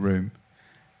width of the room,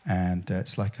 and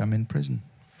it's like I'm in prison.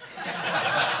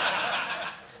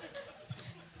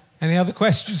 Any other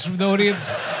questions from the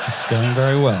audience? It's going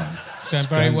very well. It's going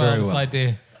very well, this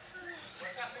idea.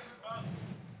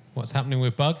 What's happening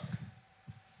with Bug?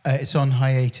 It's on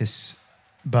hiatus,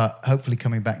 but hopefully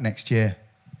coming back next year.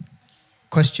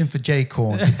 Question for Jay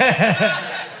Corn.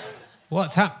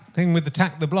 What's happening with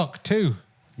Attack the Block 2?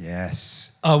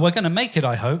 Yes. Oh, we're going to make it,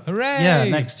 I hope. Hooray! Yeah,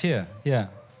 next year. Yeah.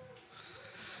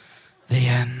 The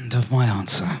end of my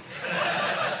answer.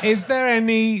 Is there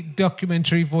any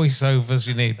documentary voiceovers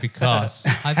you need? Because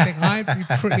I think I'd be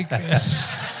pretty good.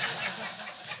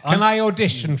 Can I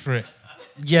audition for it?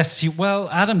 Yes, well,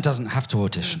 Adam doesn't have to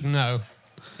audition. No.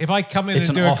 If I come in It's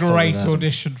and an do a offer great with Adam.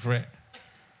 audition for it,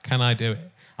 can I do it?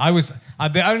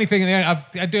 The only thing,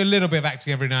 I do a little bit of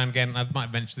acting every now and again. I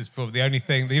might mention this before, but the only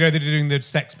thing, they're doing the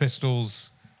Sex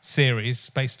Pistols series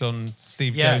based on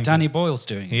Steve Yeah, Jones. Danny Boyle's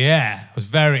doing it. Yeah, I was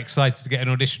very excited to get an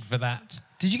audition for that.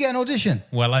 Did you get an audition?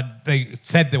 Well, they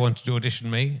said they wanted to audition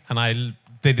me, and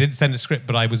they didn't send a script,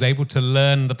 but I was able to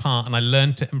learn the part, and I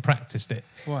learned it and practiced it.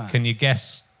 Wow. Can you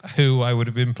guess who I would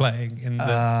have been playing in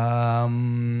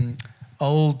the...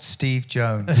 Old Steve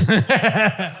Jones.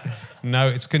 No,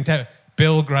 it's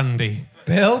Bill Grundy.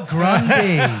 Bill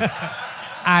Grundy.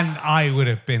 And I would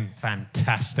have been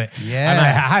fantastic. Yeah. And I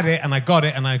had it, and I got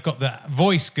it, and I got the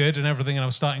voice good and everything, and I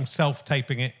was starting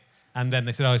self-taping it, and then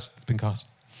they said, it's been cast.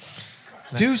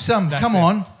 Do some. That's Come it.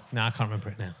 on. No, I can't remember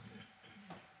it now.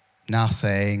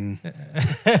 Nothing.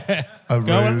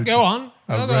 Go on.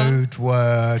 A rude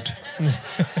word.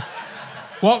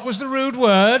 What was the rude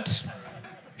word?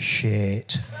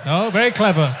 Shit. Oh, very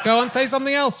clever. Go on, say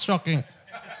something else shocking.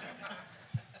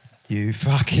 You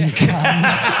fucking cunt.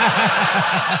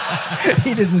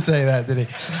 He didn't say that, did he?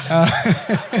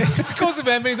 It's because of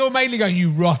him, but he's all mainly going,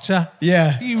 you rotter.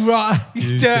 Yeah. You rotter.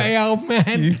 You dirty old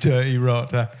man. You dirty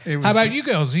rotter. How about you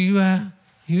girls? Are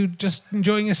you just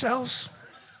enjoying yourselves?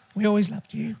 We always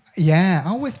loved you. Yeah, I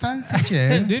always fancied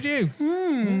you. Did you?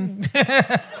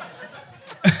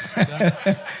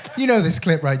 You know this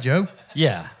clip, right, Joe?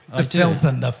 Yeah, The filth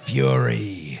and the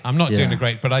fury. I'm not doing Yeah. it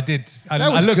great, but I did. I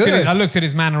was looked good. I looked at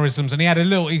his mannerisms, and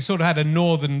he sort of had a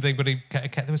northern thing, but there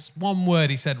was one word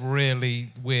he said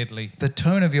really weirdly. The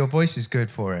tone of your voice is good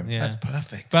for him. Yeah. That's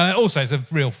perfect. But also, it's a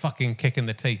real fucking kick in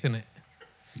the teeth, isn't it?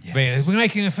 Yes. But we're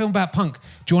making a film about punk.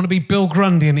 Do you want to be Bill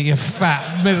Grundy in it, you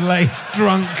fat, middle-aged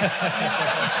drunk?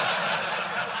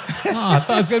 I thought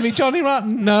it was going to be Johnny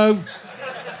Rotten. No.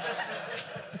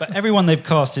 But everyone they've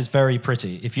cast is very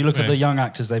pretty. If you look at Right. the young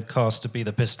actors they've cast to be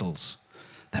the Pistols,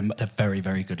 they're very,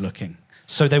 very good looking.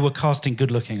 So they were casting good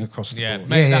looking across the Yeah, board.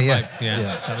 maybe that Yeah. might- yeah.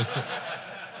 Yeah. That was it.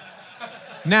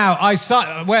 Now, I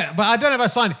signed, but I don't know if I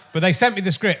signed it, but they sent me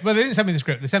the script. Well, they didn't send me the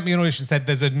script. They sent me an audition and said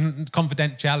there's a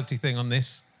confidentiality thing on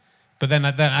this. But then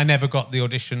I never got the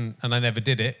audition and I never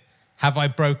did it. Have I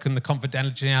broken the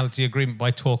confidentiality agreement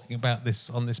by talking about this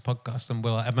on this podcast? And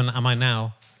am I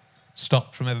now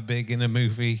stopped from ever being in a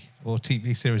movie or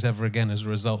TV series ever again as a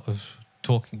result of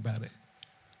talking about it?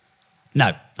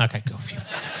 No. Okay, go. Phew.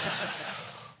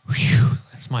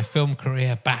 That's my film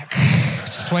career back.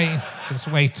 Just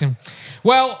waiting.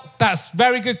 Well, that's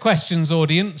very good questions,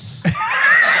 audience.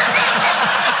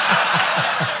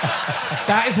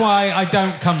 That is why I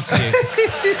don't come to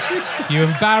you. You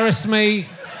embarrass me.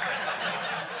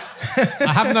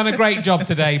 I haven't done a great job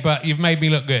today, but you've made me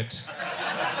look good.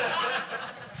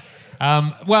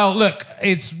 Well, look,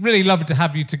 it's really lovely to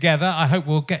have you together. I hope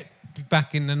we'll get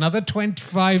back in another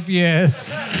 25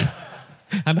 years.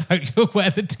 And I hope you'll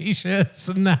wear the T-shirts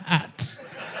and the hat.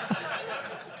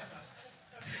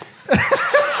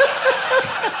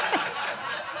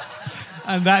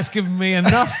 And that's given me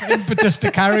enough impetus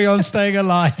to carry on staying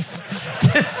alive.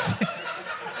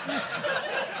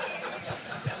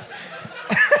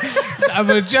 And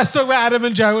we're just talking about Adam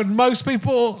and Joe, and most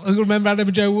people who remember Adam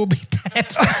and Joe will be dead.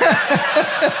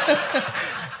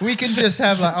 We can just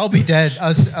have I'll be dead.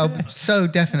 I'll so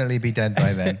definitely be dead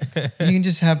by then. You can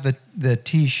just have the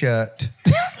T-shirt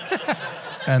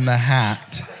and the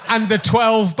hat. And the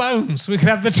 12 bones. We could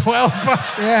have the 12 bones.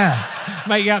 Yeah.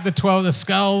 Make out the 12, the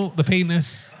skull, the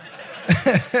penis.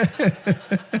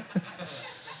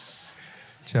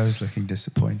 Joe's looking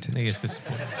disappointed. He is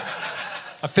disappointed.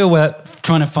 I feel we're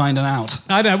trying to find an out.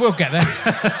 I know, we'll get there.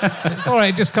 It's all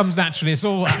right, it just comes naturally. It's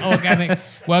all organic.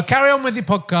 Well, carry on with your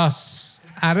podcasts,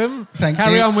 Adam. Thank you.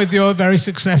 Carry on with your very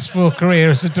successful career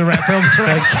as a film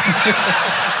director.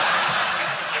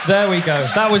 There we go.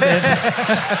 That was it.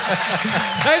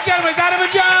 Ladies and gentlemen, it's Adam and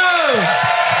Joe!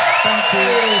 Thank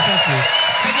you. Thank you.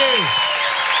 Thank you.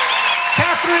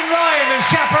 Catherine Ryan and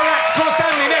Chaparat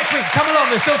Corsanley next week. Come along,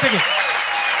 there's still tickets.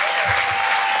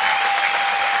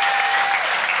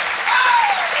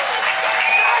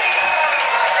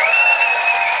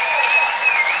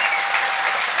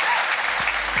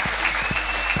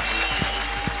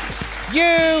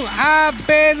 You have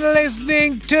been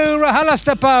listening to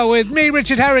RHLSTP with me,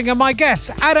 Richard Herring, and my guests,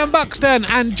 Adam Buxton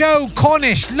and Joe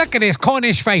Cornish. Look at his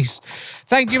Cornish face.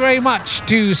 Thank you very much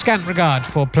to Scant Regard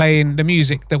for playing the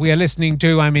music that we are listening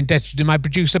to. I'm indebted to my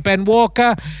producer, Ben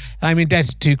Walker. I'm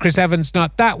indebted to Chris Evans,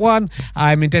 not that one.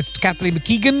 I'm indebted to Kathleen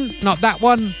McKeegan, not that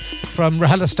one, from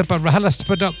RHLSTP at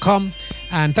RHLSTP.com.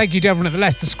 And thank you to everyone at the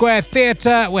Leicester Square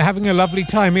Theatre. We're having a lovely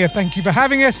time here. Thank you for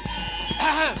having us.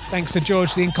 Thanks to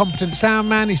George, the incompetent sound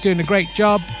man. He's doing a great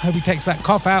job. Hope he takes that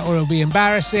cough out or it'll be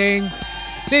embarrassing.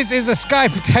 This is a Sky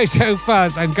Potato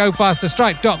Fuzz and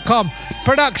GoFasterStripe.com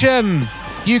production.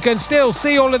 You can still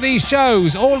see all of these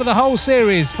shows, all of the whole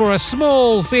series, for a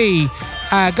small fee.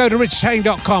 Go to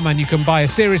richardherring.com and you can buy a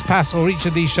series pass or each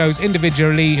of these shows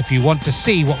individually if you want to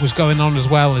see what was going on as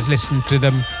well as listen to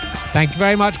them. Thank you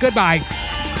very much. Goodbye.